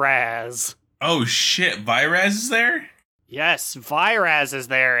 Vyraz. Oh shit, Vyraz is there? Yes, Vyraz is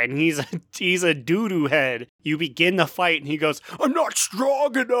there, and he's a doo-doo head. You begin the fight, and he goes, I'm not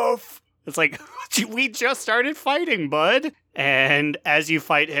strong enough. It's like, we just started fighting, bud. And as you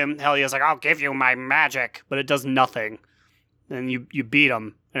fight him, Helia's like, I'll give you my magic, but it does nothing. And you beat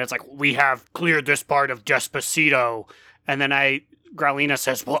him, and it's like, we have cleared this part of Despacito. And then Growlina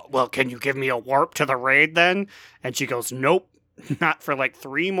says, well, can you give me a warp to the raid then? And she goes, nope, not for like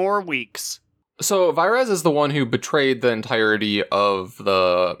 3 more weeks. So Vyraz is the one who betrayed the entirety of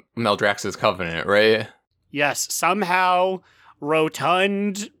the Maldraxxus Covenant, right? Yes, somehow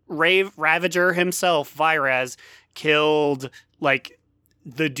rotund Ravager himself, Vyraz, killed like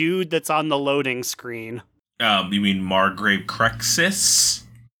the dude that's on the loading screen. You mean Margrave Crexus?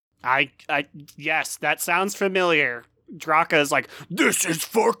 Yes, that sounds familiar. Draka is like, this is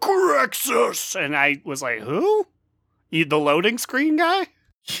for Crexus! And I was like, who? You the loading screen guy?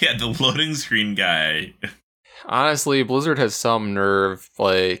 Yeah, the loading screen guy. Honestly, Blizzard has some nerve,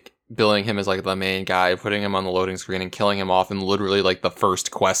 like, billing him as, like, the main guy, putting him on the loading screen and killing him off in literally, like, the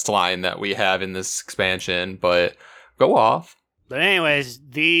first quest line that we have in this expansion, but go off. But anyways,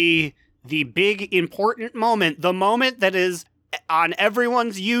 the big important moment, the moment that is on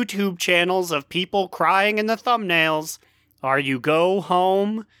everyone's YouTube channels of people crying in the thumbnails, are you go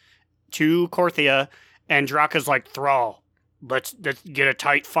home to Korthia, and Draka's like, Thrall, let's get a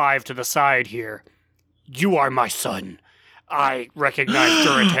tight 5 to the side here. You are my son. I recognize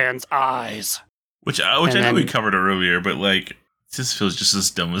Duratan's eyes. Which I know we covered earlier, but like, this feels just as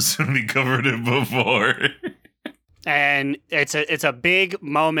dumb as when we covered it before. And it's a big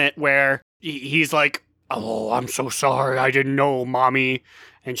moment where he's like, oh, I'm so sorry. I didn't know, Mommy.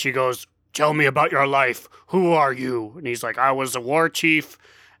 And she goes, tell me about your life. Who are you? And he's like, I was a war chief,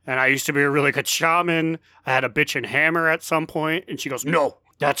 and I used to be a really good shaman. I had a bitch and hammer at some point. And she goes, no,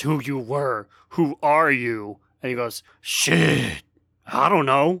 that's who you were. Who are you? And he goes, shit, I don't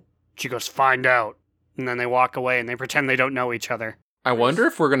know. She goes, find out. And then they walk away and they pretend they don't know each other. I wonder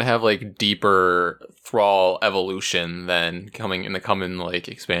if we're going to have, like, deeper Thrall evolution than coming in the coming, like,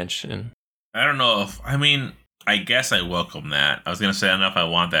 expansion. I don't know if, I guess I welcome that. I was going to say, I don't know if I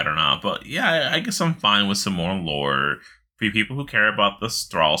want that or not, but yeah, I guess I'm fine with some more lore for people who care about the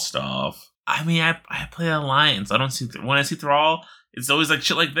Thrall stuff. I play Alliance. I don't see, when I see Thrall, it's always like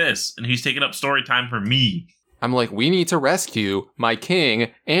shit like this, and he's taking up story time for me. I'm like, we need to rescue my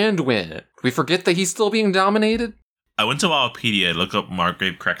king and win. Do we forget that he's still being dominated? I went to Wikipedia to look up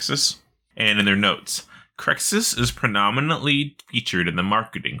Margrave Crexus, and in their notes, Crexus is predominantly featured in the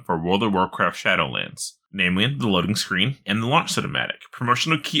marketing for World of Warcraft Shadowlands, namely the loading screen and the launch cinematic,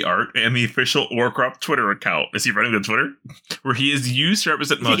 promotional key art, and the official Warcraft Twitter account. Is he running the Twitter? Where he is used to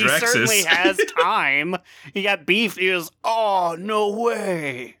represent Maldraxxus. He certainly has time. He got beef. He was, oh, no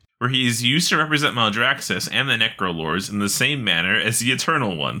way. Where he is used to represent Maldraxxus and the Necrolords in the same manner as the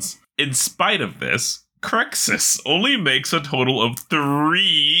Eternal Ones. In spite of this, Crexus only makes a total of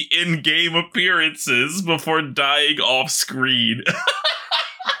 3 in-game appearances before dying off-screen.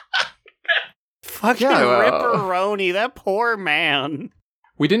 Fucking Ripperoni, that poor man.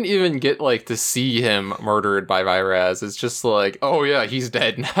 We didn't even get, like, to see him murdered by Vyraz. It's just like, oh yeah, he's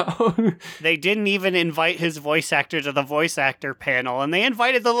dead now. They didn't even invite his voice actor to the voice actor panel, and they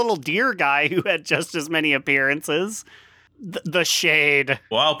invited the little deer guy who had just as many appearances. The shade.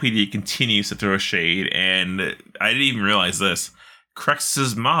 Wikipedia continues to throw shade, and I didn't even realize this.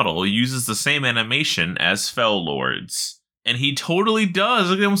 Crexus's model uses the same animation as Fel Lords. And he totally does.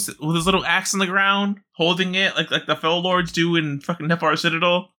 Look at him with his little axe on the ground, holding it like the Fel Lords do in fucking Nephar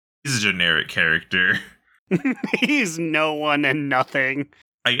Citadel. He's a generic character. He's no one and nothing.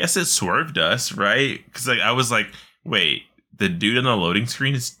 I guess it swerved us, right? Because I was like, wait, the dude on the loading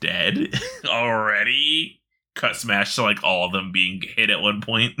screen is dead already? Cut smash to like all of them being hit at one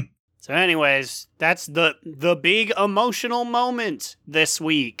point. So anyways, that's the big emotional moment this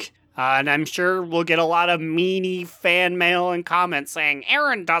week. And I'm sure we'll get a lot of meany fan mail and comments saying,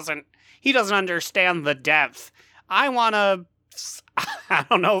 Aaron doesn't understand the depth. I want to, I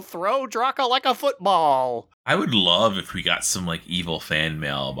don't know, throw Draka like a football. I would love if we got some like evil fan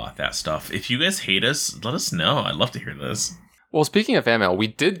mail about that stuff. If you guys hate us, let us know. I'd love to hear this. Well, speaking of fan mail, we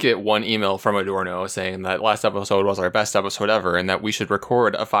did get one email from Adorno saying that last episode was our best episode ever and that we should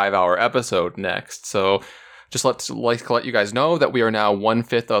record a 5-hour episode next. So just let you guys know that we are now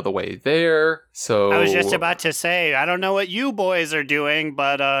 1/5 of the way there. So I was just about to say, I don't know what you boys are doing,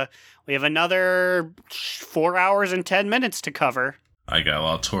 but we have another 4 hours and 10 minutes to cover. I got a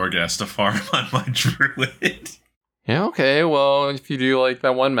lot of Torghast to farm on my druid. Yeah, okay. Well, if you do like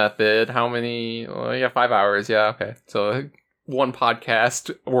that one method, how many? Well, yeah, 5 hours. Yeah, okay. So one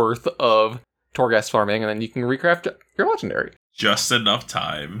podcast worth of Torghast farming, and then you can recraft your legendary. Just enough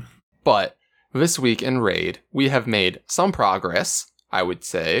time. But this week in Raid, we have made some progress, I would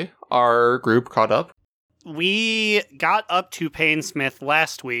say. Our group caught up. We got up to Painsmith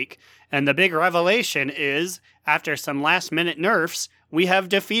last week, and the big revelation is, after some last-minute nerfs, we have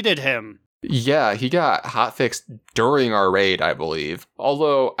defeated him. Yeah, he got hotfixed during our raid, I believe.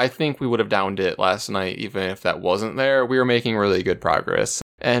 Although, I think we would have downed it last night, even if that wasn't there. We were making really good progress.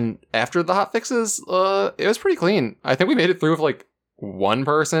 And after the hotfixes, it was pretty clean. I think we made it through with, like, one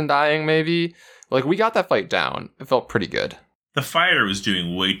person dying, maybe. Like, we got that fight down. It felt pretty good. The fire was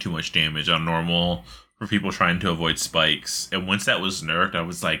doing way too much damage on normal for people trying to avoid spikes. And once that was nerfed, I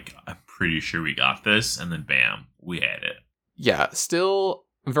was like, I'm pretty sure we got this. And then bam, we had it. Yeah, still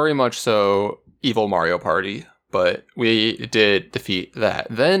very much so evil Mario Party, but we did defeat that.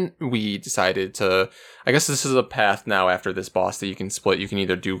 Then we decided to, I guess this is a path now after this boss that you can split. You can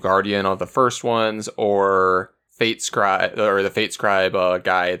either do Guardian of the first ones or Fate Scribe, or the Fate Scribe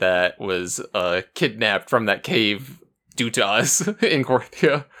guy that was kidnapped from that cave due to us in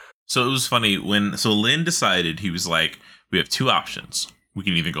Korthia. So it was funny so Lynn decided, he was like, we have two options. We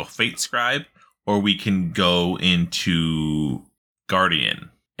can either go Fate Scribe or we can go into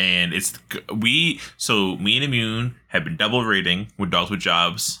Guardian. And me and Immune have been double raiding with Dogs with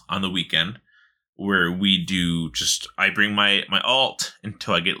Jobs on the weekend, where we do I bring my alt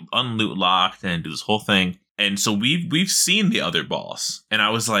until I get unloot locked and do this whole thing. And so we've seen the other boss, and I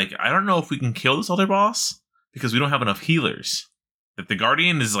was like, I don't know if we can kill this other boss because we don't have enough healers. That the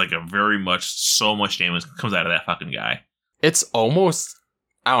Guardian is like so much damage comes out of that fucking guy. It's almost,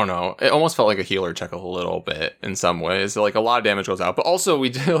 I don't know, it almost felt like a healer check a little bit in some ways. Like, a lot of damage goes out, but also we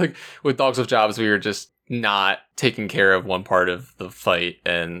did, like, with Dogs with Jobs, we were just not taking care of one part of the fight,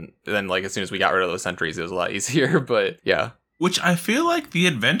 and then, like, as soon as we got rid of those sentries, it was a lot easier. But yeah. Which I feel like the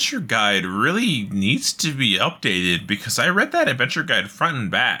adventure guide really needs to be updated, because I read that adventure guide front and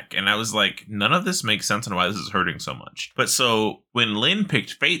back, and I was like, none of this makes sense on why this is hurting so much. But so when Lynn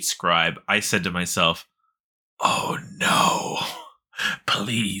picked Fate Scribe, I said to myself, oh no,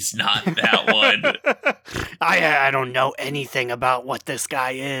 please not that one. I don't know anything about what this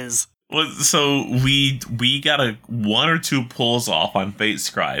guy is. Well, so we got one or two pulls off on Fate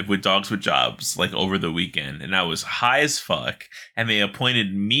Scribe with Dogs with Jobs, like, over the weekend, and I was high as fuck, and they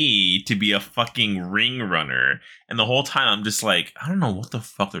appointed me to be a fucking ring runner, and the whole time I'm just like, I don't know what the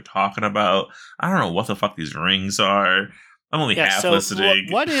fuck they're talking about. I don't know what the fuck these rings are. I'm only half listening.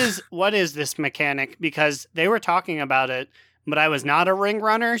 What is this mechanic? Because they were talking about it, but I was not a ring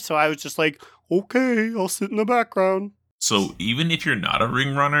runner, so I was just like, okay, I'll sit in the background. So even if you're not a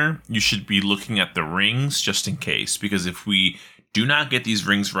ring runner, you should be looking at the rings just in case, because if we do not get these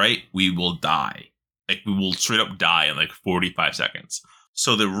rings right, we will die. Like, we will straight up die in like 45 seconds.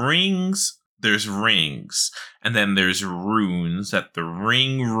 So the rings, there's rings, and then there's runes that the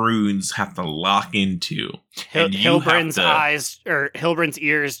ring runes have to lock into. Hilbrand's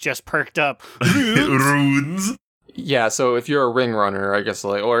ears just perked up. Runes. Yeah, so if you're a ring runner, I guess,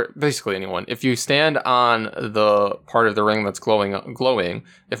 like, or basically anyone, if you stand on the part of the ring that's glowing,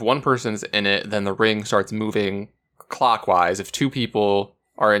 if one person's in it, then the ring starts moving clockwise. If two people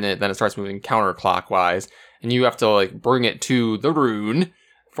are in it, then it starts moving counterclockwise, and you have to, like, bring it to the rune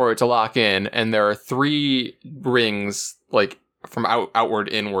for it to lock in, and there are 3 rings, like, from outward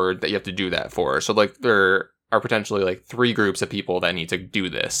inward that you have to do that for. So, like, there are potentially, like, 3 groups of people that need to do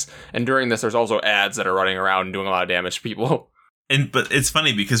this. And during this, there's also ads that are running around and doing a lot of damage to people. But it's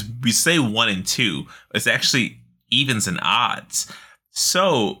funny because we say 1 and 2. It's actually evens and odds.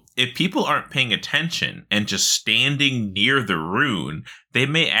 So if people aren't paying attention and just standing near the rune, they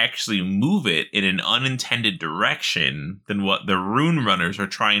may actually move it in an unintended direction than what the rune runners are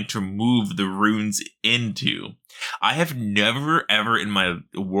trying to move the runes into. I have never, ever in my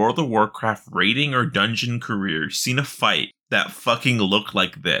World of Warcraft raiding or dungeon career seen a fight that fucking looked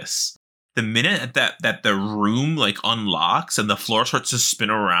like this. The minute that the room, like, unlocks and the floor starts to spin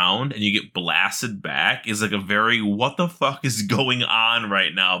around and you get blasted back is like a very what the fuck is going on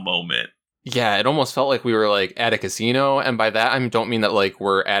right now moment. Yeah, it almost felt like we were, like, at a casino, and by that I don't mean that, like,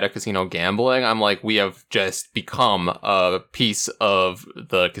 we're at a casino gambling. I'm like, we have just become a piece of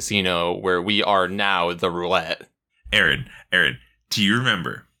the casino where we are now the roulette. Aaron, do you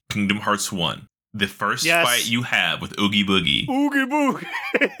remember Kingdom Hearts 1? The first fight you have with Oogie Boogie. Oogie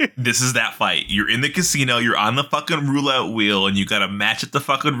Boogie. This is that fight. You're in the casino, you're on the fucking roulette wheel, and you gotta match at the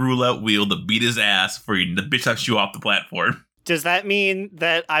fucking roulette wheel to beat his ass for you. The bitch knocks you off the platform. Does that mean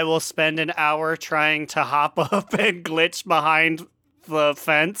that I will spend an hour trying to hop up and glitch behind the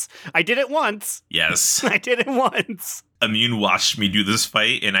fence? I did it once. Yes. I did it once. Immune watched me do this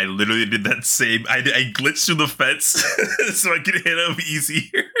fight, and I literally did that same. I glitched through the fence so I could hit him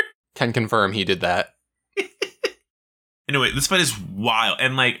easier. Can confirm he did that. Anyway, this fight is wild,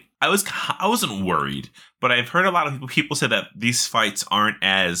 and, like, I wasn't worried, but I've heard a lot of people say that these fights aren't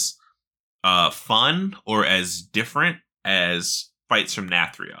as fun or as different as fights from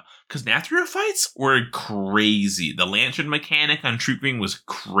Nathria. Because Nathria fights were crazy. The lantern mechanic on Trooping was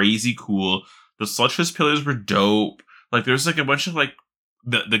crazy cool. The Sludge pillars were dope. Like, there's, like, a bunch of, like,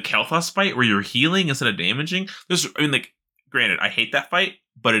 the Kel'Thas fight where you're healing instead of damaging. Granted, I hate that fight,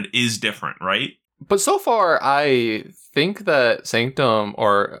 but it is different, right? But so far, I think that Sanctum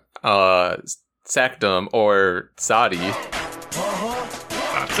or Sactum or Sadi.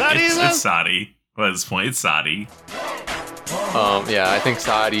 It's Sadi. Well, at this point, it's Sadi. Yeah, I think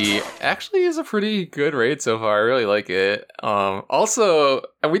Saudi actually is a pretty good raid so far. I really like it. Also,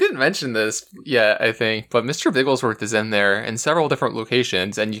 and we didn't mention this yet, I think, but Mr. Bigglesworth is in there in several different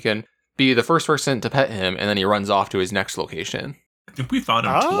locations, and you can be the first person to pet him, and then he runs off to his next location. I think we found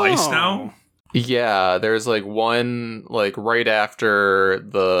him twice now. Yeah, there's like one like right after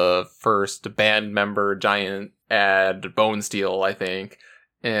the first band member giant ad Bone Steel, I think,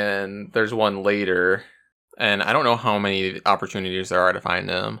 and there's one later. And I don't know how many opportunities there are to find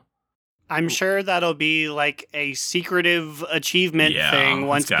him. I'm sure that'll be like a secretive achievement Yeah, thing it's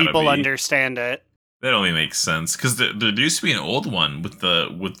once gotta people be. understand it. That only makes sense because there used to be an old one with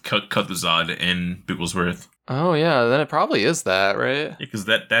Cuthuzad and Bigglesworth. Oh yeah, then it probably is that, right? Because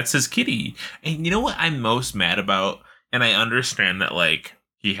that's his kitty. And you know what I'm most mad about? And I understand that like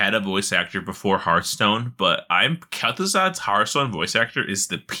he had a voice actor before Hearthstone, but Cuthuzad's Hearthstone voice actor is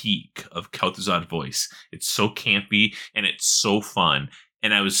the peak of Cuthuzad voice. It's so campy and it's so fun.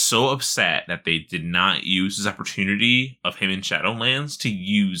 And I was so upset that they did not use this opportunity of him in Shadowlands to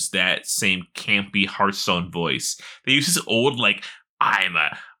use that same campy Hearthstone voice. They used his old like I'm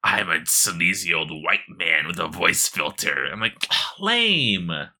a sleazy old white man with a voice filter. I'm like,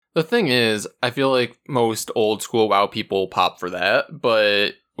 lame. The thing is, I feel like most old school WoW people pop for that,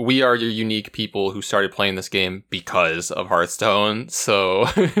 but we are your unique people who started playing this game because of Hearthstone, so...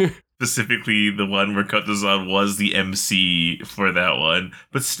 Specifically the one where Cuthuzad was the MC for that one.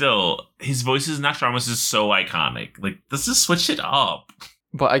 But still, his voice as Noxtramus is so iconic. Like, let's just switch it up.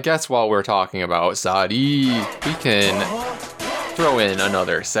 But I guess while we're talking about Saadi, we can throw in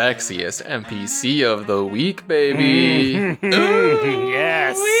another sexiest NPC of the week, baby.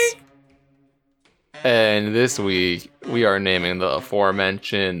 Yes. And this week, we are naming the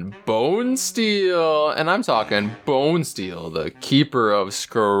aforementioned Bone Steel. And I'm talking Bone Steel, the Keeper of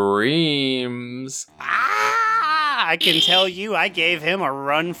Screams. I can tell you, I gave him a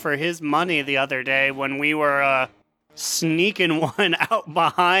run for his money the other day when we were sneaking one out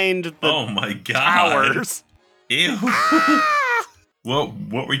behind the Oh my god. towers. Ew.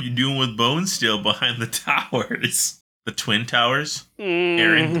 What were you doing with Bone Steel behind the towers? The Twin Towers?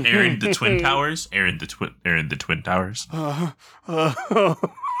 Aaron, the Twin Towers? Aaron, the Twin Towers? Aaron,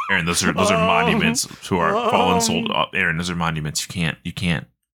 those are monuments to our fallen soul. Aaron, those are monuments. You can't.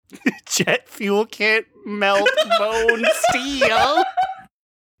 Jet fuel can't melt bone steel.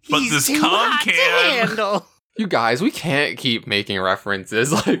 But He's this too cum hot to can. handle. You guys, we can't keep making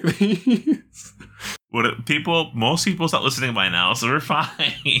references like these. Most people stop listening by now, so we're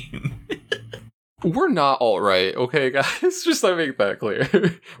fine. We're not alt-right, okay, guys? Just to make that clear.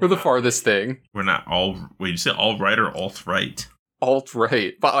 We're the farthest thing. We're not wait, you said all right or alt-right?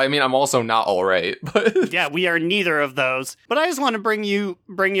 Alt-right. But I mean, I'm also not alt-right. But Yeah, we are neither of those. But I just want to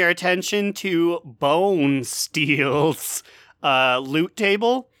bring your attention to Bone Steel's loot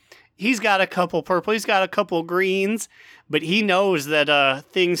table. He's got a couple purple, he's got a couple greens, but he knows that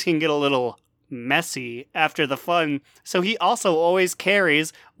things can get a little messy after the fun, so he also always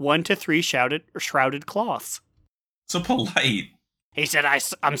carries 1 to 3 shrouded cloths. So polite. He said,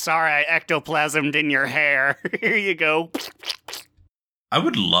 I'm sorry I ectoplasmed in your hair. Here you go. I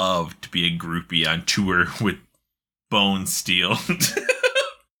would love to be a groupie on tour with Bone Steel.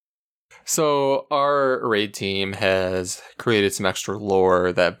 So our raid team has created some extra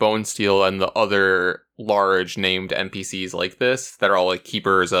lore that Bone Steel and the other large named NPCs like this that are all like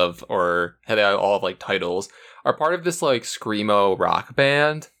keepers of, or they all have like titles, are part of this like screamo rock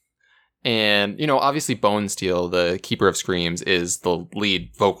band. And, you know, obviously Bone Steel, the Keeper of Screams, is the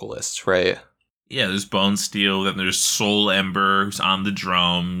lead vocalist, right? Yeah, there's Bone Steel, then there's Soul Ember, who's on the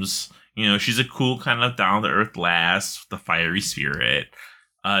drums. You know, she's a cool kind of down-to-earth lass, the fiery spirit.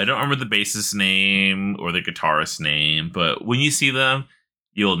 I don't remember the bassist name or the guitarist name, but when you see them,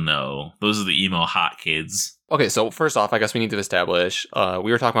 you'll know. Those are the emo hot kids. Okay, so first off, I guess we need to establish,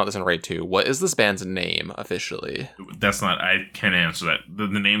 we were talking about this in Raid 2. What is this band's name officially? I can't answer that. The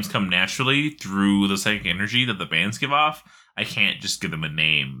names come naturally through the psychic energy that the bands give off. I can't just give them a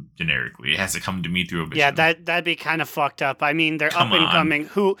name generically. It has to come to me through a vision. Yeah, that'd be kind of fucked up. I mean, they're Come up and on. coming.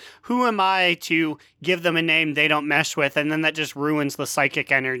 Who am I to give them a name they don't mesh with, and then that just ruins the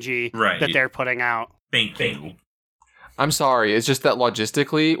psychic energy Right. that they're putting out? Thank you. I'm sorry, it's just that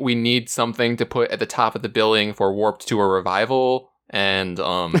logistically, we need something to put at the top of the billing for Warped to a revival, and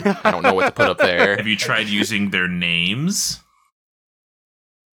I don't know what to put up there. Have you tried using their names?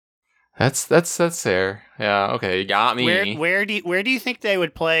 That's fair. Yeah, okay, you got me. Where do you think they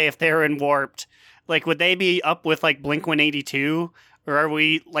would play if they were in Warped? Like, would they be up with like Blink-182, or are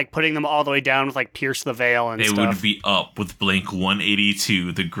we like putting them all the way down with like Pierce the Veil and They stuff? would be up with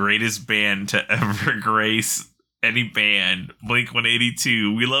Blink-182, the greatest band to ever grace any band, Blink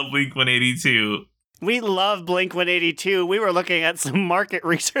 182. We love Blink 182. We love Blink 182. We were looking at some market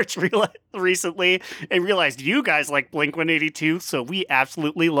research recently and realized you guys like Blink 182, so we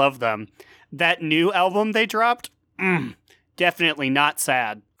absolutely love them. That new album they dropped, definitely not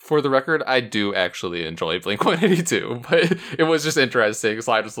sad. For the record, I do actually enjoy Blink 182, but it was just interesting,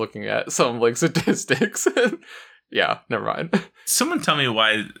 so I was looking at some like statistics. Yeah, never mind. Someone tell me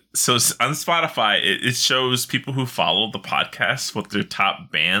why. So on Spotify, it shows people who follow the podcast what their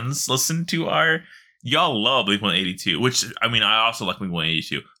top bands listen to are. Y'all love Blink 182, which, I mean, I also like Blink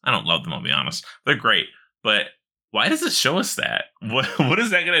 182. I don't love them, I'll be honest. They're great. But why does it show us that? What is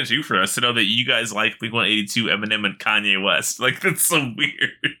that going to do for us to know that you guys like Blink 182, Eminem, and Kanye West? Like, that's so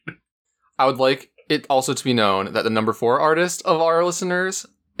weird. I would like it also to be known that the number 4 artist of our listeners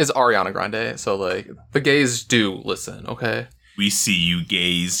is Ariana Grande. So, like, the gays do listen, okay? We see you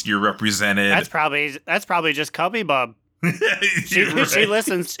gays. You're represented. That's probably just Cubby Bub. She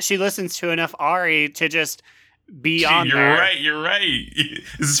listens to enough Ari to just be on there. You're right.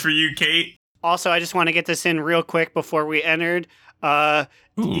 This is for you, Kate. Also, I just want to get this in real quick before we entered.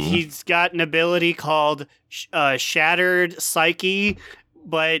 He's got an ability called Shattered Psyche,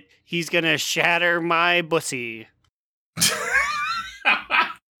 but he's gonna shatter my bussy.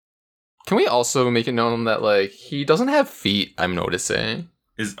 Can we also make it known that, like, he doesn't have feet, I'm noticing?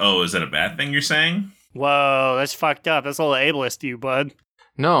 Is that a bad thing you're saying? Whoa, that's fucked up. That's a little ableist, you bud.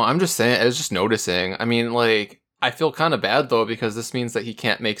 No, I'm just saying, I was just noticing. I mean, like, I feel kind of bad, though, because this means that he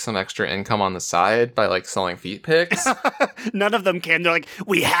can't make some extra income on the side by, like, selling feet pics. None of them can. They're like,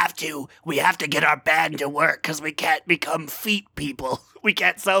 we have to get our band to work because we can't become feet people. We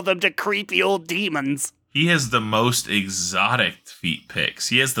can't sell them to creepy old demons. He has the most exotic feet pics.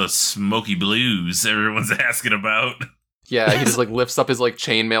 He has those smoky blues everyone's asking about. Yeah, he just, like, lifts up his, like,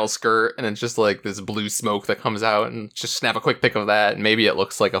 chainmail skirt, and it's just, like, this blue smoke that comes out, and just snap a quick pic of that, and maybe it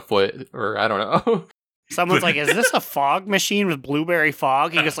looks like a foot, or I don't know. Someone's like, is this a fog machine with blueberry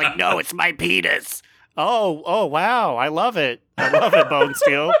fog? He goes like, no, it's my penis. Oh, wow, I love it. I love it, Bone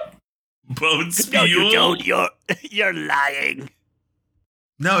Steel. Bone Steel? No, you don't. You're lying.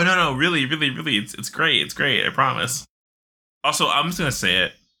 No, really, it's great. It's great, I promise. Also, I'm just gonna say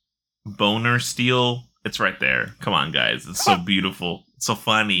it. Boner Steel. It's right there. Come on, guys. It's so beautiful. It's so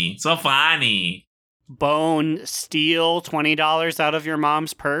funny. So funny. Bone steal $20 out of your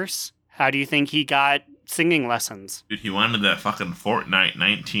mom's purse? How do you think he got singing lessons? Dude, he wanted that fucking Fortnite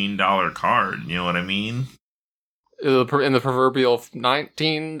 $19 card. You know what I mean? In the proverbial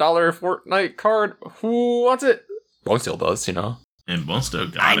 $19 Fortnite card, who wants it? Bone Steel does, you know. And Bone Steel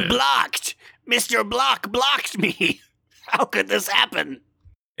got it. I'm blocked! Mr. Block blocked me! How could this happen?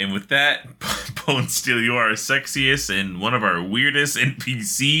 And with that, Bone Steel, you are our sexiest and one of our weirdest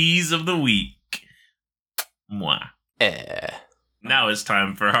NPCs of the week. Mwah. Now it's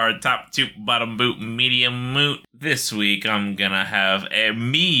time for our top two bottom boot medium moot. This week I'm gonna have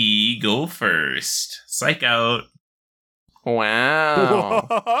me go first. Psych out. Wow.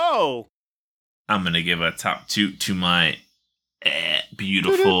 Whoa! I'm gonna give a top toot to my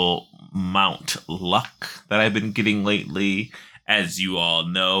beautiful Mount Luck that I've been getting lately. As you all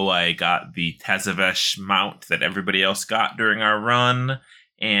know, I got the Tazavesh mount that everybody else got during our run,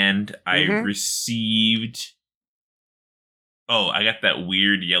 and I received... Oh, I got that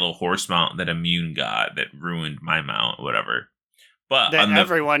weird yellow horse mount that Immune got that ruined my mount, whatever. But that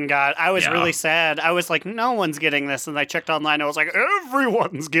everyone got. I was really sad. I was like, no one's getting this, and I checked online, I was like,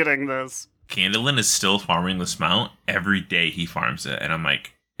 everyone's getting this. Candlin is still farming this mount. Every day he farms it, and I'm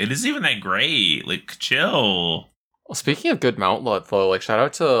like, it isn't even that great. Like, chill. Well, speaking of good mount luck, though, like, shout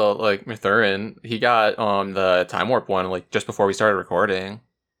out to, like, Mithurin. He got the Time Warp one, like, just before we started recording.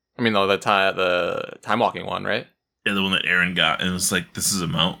 I mean, the Time Walking one, right? Yeah, the one that Aaron got, and it was like, this is a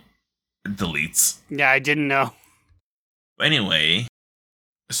mount. It deletes. Yeah, I didn't know. Anyway,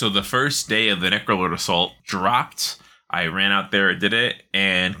 so the first day of the Necrolord Assault dropped. I ran out there, did it,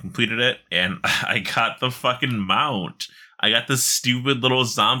 and completed it, and I got the fucking mount. I got this stupid little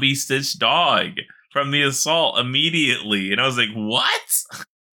zombie stitch dog from the assault immediately, and I was like, what?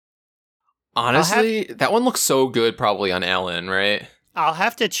 Honestly, that one looks so good probably on Alan, right? I'll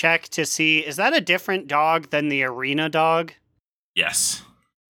have to check to see, is that a different dog than the arena dog? Yes.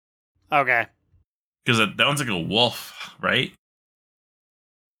 Okay. Because that one's like a wolf, right?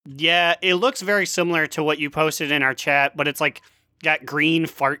 Yeah, it looks very similar to what you posted in our chat, but it's like got green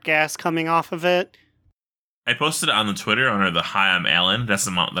fart gas coming off of it. I posted it on the Twitter under the Hi, I'm Alan. That's the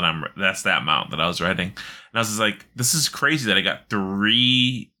mount that's that mount that I was writing. And I was just like, this is crazy that I got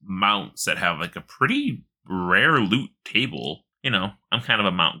 3 mounts that have like a pretty rare loot table. You know, I'm kind of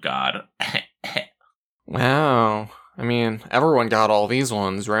a mount god. Wow. I mean, everyone got all these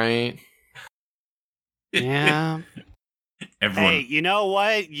ones, right? Yeah. Everyone. Hey, you know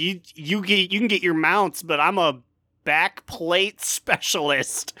what? You can get your mounts, but I'm a back plate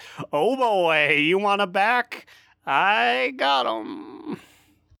specialist. Oh boy, you want a back? I got 'em.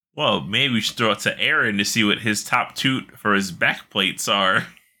 Well, maybe we should throw it to Aaron to see what his top toot for his back plates are.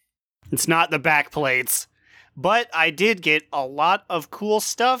 It's not the back plates. But I did get a lot of cool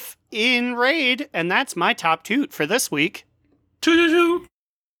stuff in Raid, and that's my top toot for this week. Toot.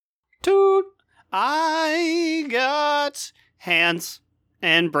 Toot! I got hands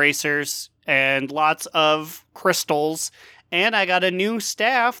and bracers and lots of crystals. And I got a new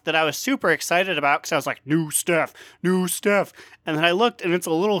staff that I was super excited about because I was like, new staff. And then I looked and it's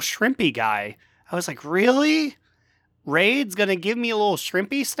a little shrimpy guy. I was like, really? Raid's gonna give me a little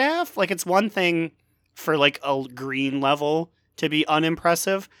shrimpy staff? Like, it's one thing for like a green level to be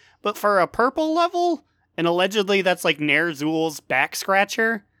unimpressive, but for a purple level, and allegedly that's like Ner'zhul's back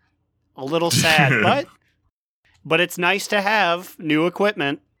scratcher, a little sad, but it's nice to have new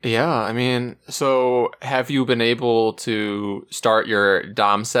equipment. Yeah, I mean, so have you been able to start your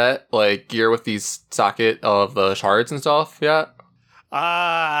Dom set, like gear with these socket of the shards and stuff yet?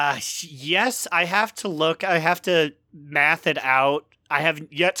 Yes, I have to look. I have to math it out. I have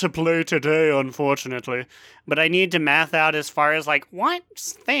yet to play today, unfortunately, but I need to math out as far as like what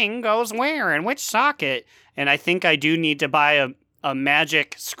thing goes where and which socket. And I think I do need to buy a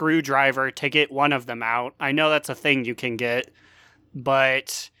magic screwdriver to get one of them out. I know that's a thing you can get,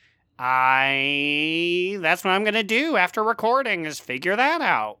 but that's what I'm going to do after recording is figure that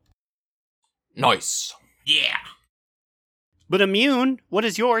out. Nice. Yeah. But Immune, what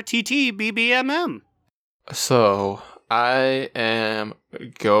is your TTBBMM? So, I am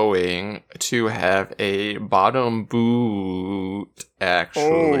going to have a bottom boot,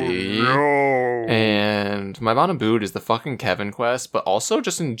 actually. Oh, no. And my bottom boot is the fucking Kevin quest, but also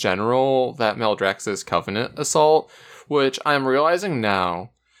just in general, that Maldraxxus Covenant Assault, which I'm realizing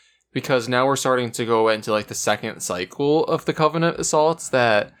now, because now we're starting to go into like the second cycle of the Covenant Assaults,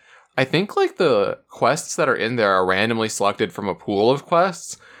 that I think like the quests that are in there are randomly selected from a pool of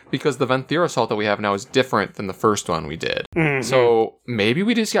quests, because the Venthyr Assault that we have now is different than the first one we did. Mhm. So maybe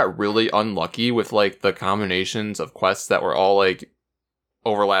we just got really unlucky with like the combinations of quests that were all like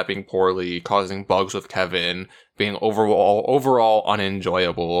overlapping poorly, causing bugs with Kevin, being overall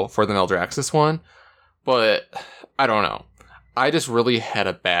unenjoyable for the Maldraxxus one. But I don't know. I just really had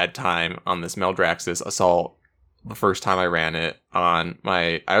a bad time on this Maldraxxus Assault the first time I ran it I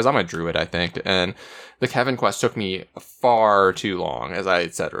was on my Druid, I think, and the Kevin quest took me far too long, as I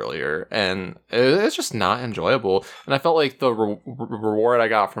had said earlier, and it's just not enjoyable. And I felt like the reward I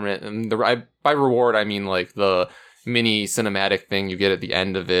got from it, and by reward I mean like the mini cinematic thing you get at the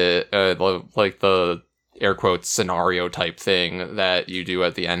end of it, like the air quotes scenario type thing that you do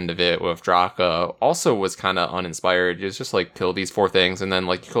at the end of it with Draka, also was kind of uninspired. It's just like kill these 4 things, and then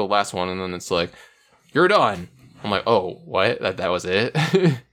like you kill the last one, and then it's like you're done. I'm like, oh, what? That was it?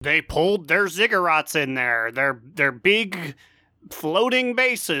 They pulled their ziggurats in there. Their big floating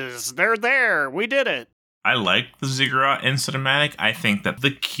bases. They're there. We did it. I like the Ziggurat in cinematic. I think that the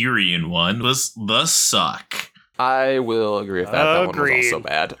Kyrian one was the suck. I will agree with that. That one Agreed. was also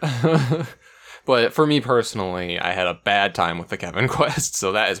bad. But for me personally, I had a bad time with the Kevin quest,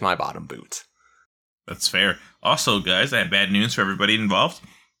 so that is my bottom boot. That's fair. Also, guys, I have bad news for everybody involved.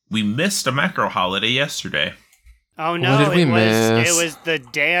 We missed a macro holiday yesterday. Oh no, What did we it miss? was the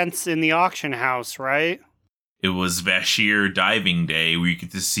dance in the auction house, right? It was Vashir Diving Day, where you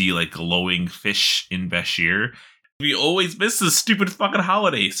get to see like glowing fish in Vashir. We always miss this stupid fucking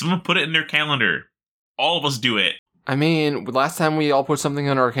holiday. Someone put it in their calendar. All of us do it. I mean, last time we all put something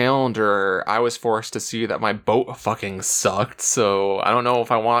on our calendar, I was forced to see that my boat fucking sucked, so I don't know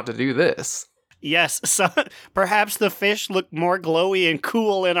if I want to do this. Yes, so perhaps the fish look more glowy and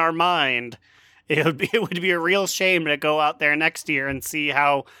cool in our mind. It would be a real shame to go out there next year and see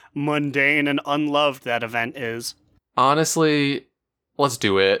how mundane and unloved that event is. Honestly, let's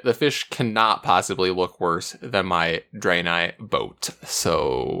do it. The fish cannot possibly look worse than my Draenei boat,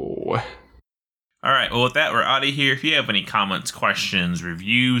 so... All right, well, with that, we're out of here. If you have any comments, questions,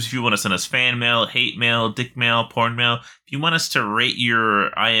 reviews, if you want to send us fan mail, hate mail, dick mail, porn mail, if you want us to rate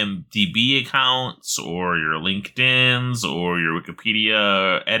your IMDb accounts or your LinkedIn's or your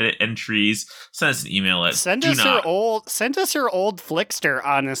Wikipedia edit entries, send us an email at Send us your old Flickster,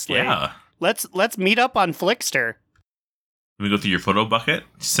 honestly. Yeah. Let's meet up on Flickster. Let me go through your photo bucket.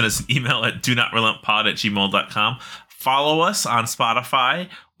 Send us an email at donotrelenttpod@gmail.com. Follow us on Spotify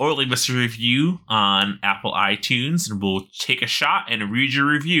or leave us a review on Apple iTunes, and we'll take a shot and read your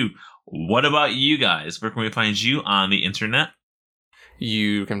review. What about you guys? Where can we find you on the internet?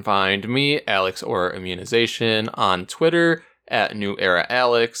 You can find me, Alex or Immunization, on Twitter at New Era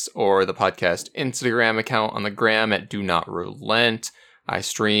Alex, or the podcast Instagram account on the gram at Do Not Relent. I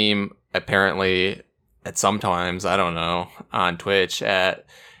stream apparently at sometimes, I don't know, on Twitch at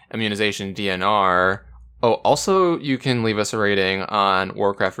Immunization DNR. Oh, also you can leave us a rating on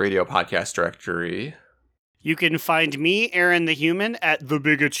Warcraft Radio Podcast Directory. You can find me, Aaron the Human, at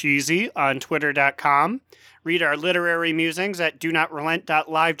TheBigACheesy on Twitter.com. Read our literary musings at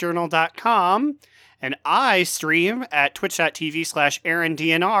DoNotRelent.LiveJournal.com. And I stream at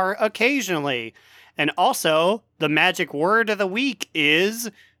twitch.tv/AaronDNR occasionally. And also, the magic word of the week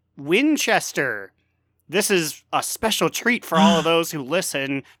is Winchester. This is a special treat for all of those who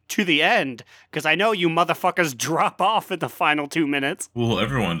listen to the end, because I know you motherfuckers drop off in the final 2 minutes. Well,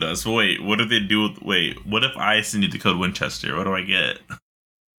 everyone does. But wait, what do they do with... Wait, what if I send you the code Winchester? What do I get?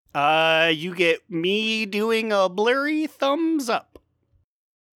 You get me doing a blurry thumbs up.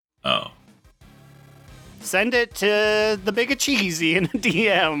 Oh. Send it to the Big Cheesy in a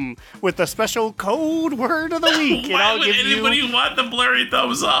DM with the special code word of the week. And Why I'll would give anybody want the blurry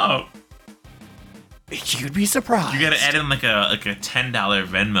thumbs up? You'd be surprised. You gotta add in like a $10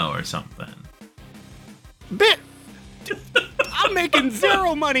 Venmo or something. I'm making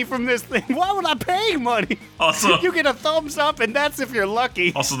zero money from this thing. Why would I pay money? Also, You get a thumbs up, and that's if you're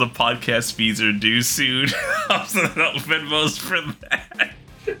lucky. Also, the podcast fees are due soon. Also, no Venmos for that.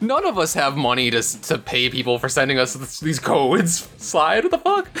 None of us have money to pay people for sending us these codes. Slide, what the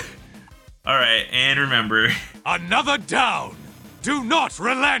fuck? All right, and remember, Another down. Do not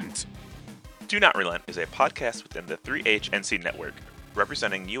relent. Do Not Relent is a podcast within the 3HNC network,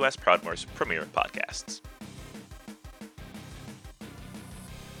 representing U.S. Proudmoore's premier podcasts.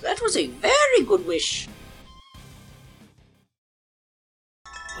 That was a very good wish.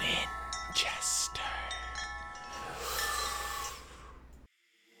 Winchester.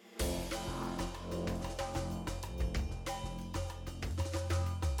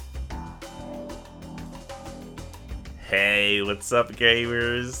 Hey, what's up,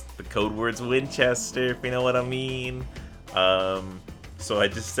 gamers? The code word's Winchester, if you know what I mean. So I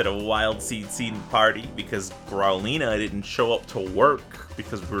just did a Wild Seed Seeding party because Growlina didn't show up to work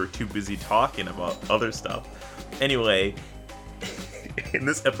because we were too busy talking about other stuff. Anyway, in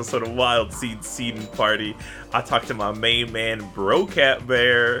this episode of Wild Seed Seeding Party, I talked to my main man, Brocat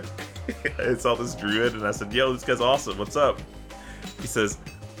Bear. I saw this druid and I said, yo, this guy's awesome, what's up? He says,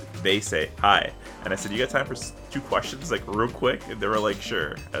 they say hi. And I said, you got time for 2 questions, like real quick? And they were like,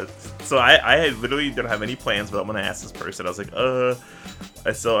 sure. So I literally don't have any plans, but I'm gonna ask this person. I was like,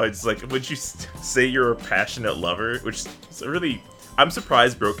 so I just like, would you say you're a passionate lover? Which is really, I'm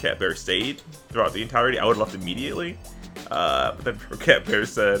surprised Brocat Bear stayed throughout the entirety. I would have left immediately. But then Brocat Bear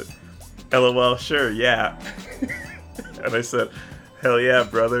said, LOL, sure, yeah. And I said, hell yeah,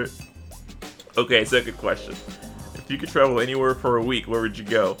 brother. Okay, second question. If you could travel anywhere for a week, where would you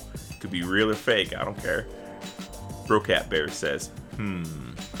go? Could be real or fake, I don't care. Brocat Bear says,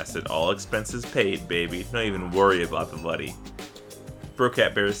 I said, all expenses paid, baby. Don't even worry about the money.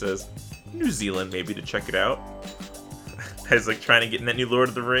 Brocat Bear says, New Zealand, maybe, to check it out. I was like trying to get in that new Lord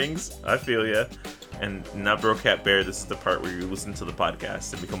of the Rings. I feel ya. And now, Brocat Bear, this is the part where you listen to the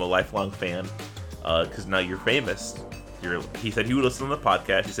podcast and become a lifelong fan. Because now you're famous. He said he would listen to the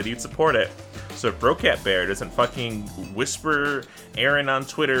podcast. He said he'd support it. So if Brocat Bear doesn't fucking whisper Aaron on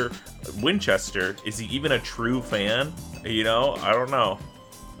Twitter, Winchester, is he even a true fan? You know, I don't know.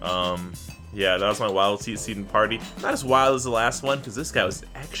 Yeah, that was my Wild Seeding party. Not as wild as the last one, because this guy was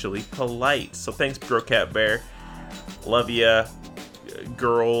actually polite. So thanks, Brocat Bear. Love ya,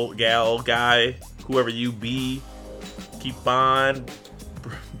 girl, gal, guy, whoever you be. Keep on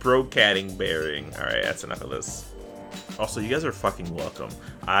brocatting bearing. Alright, that's enough of this. Also, you guys are fucking welcome.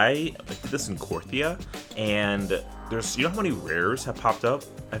 I did this in Korthia, and there's, you know how many rares have popped up?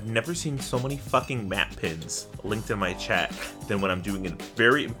 I've never seen so many fucking map pins linked in my chat than when I'm doing a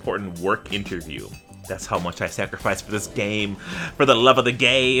very important work interview. That's how much I sacrifice for this game, for the love of the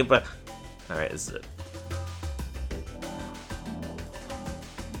game. Alright, this is it.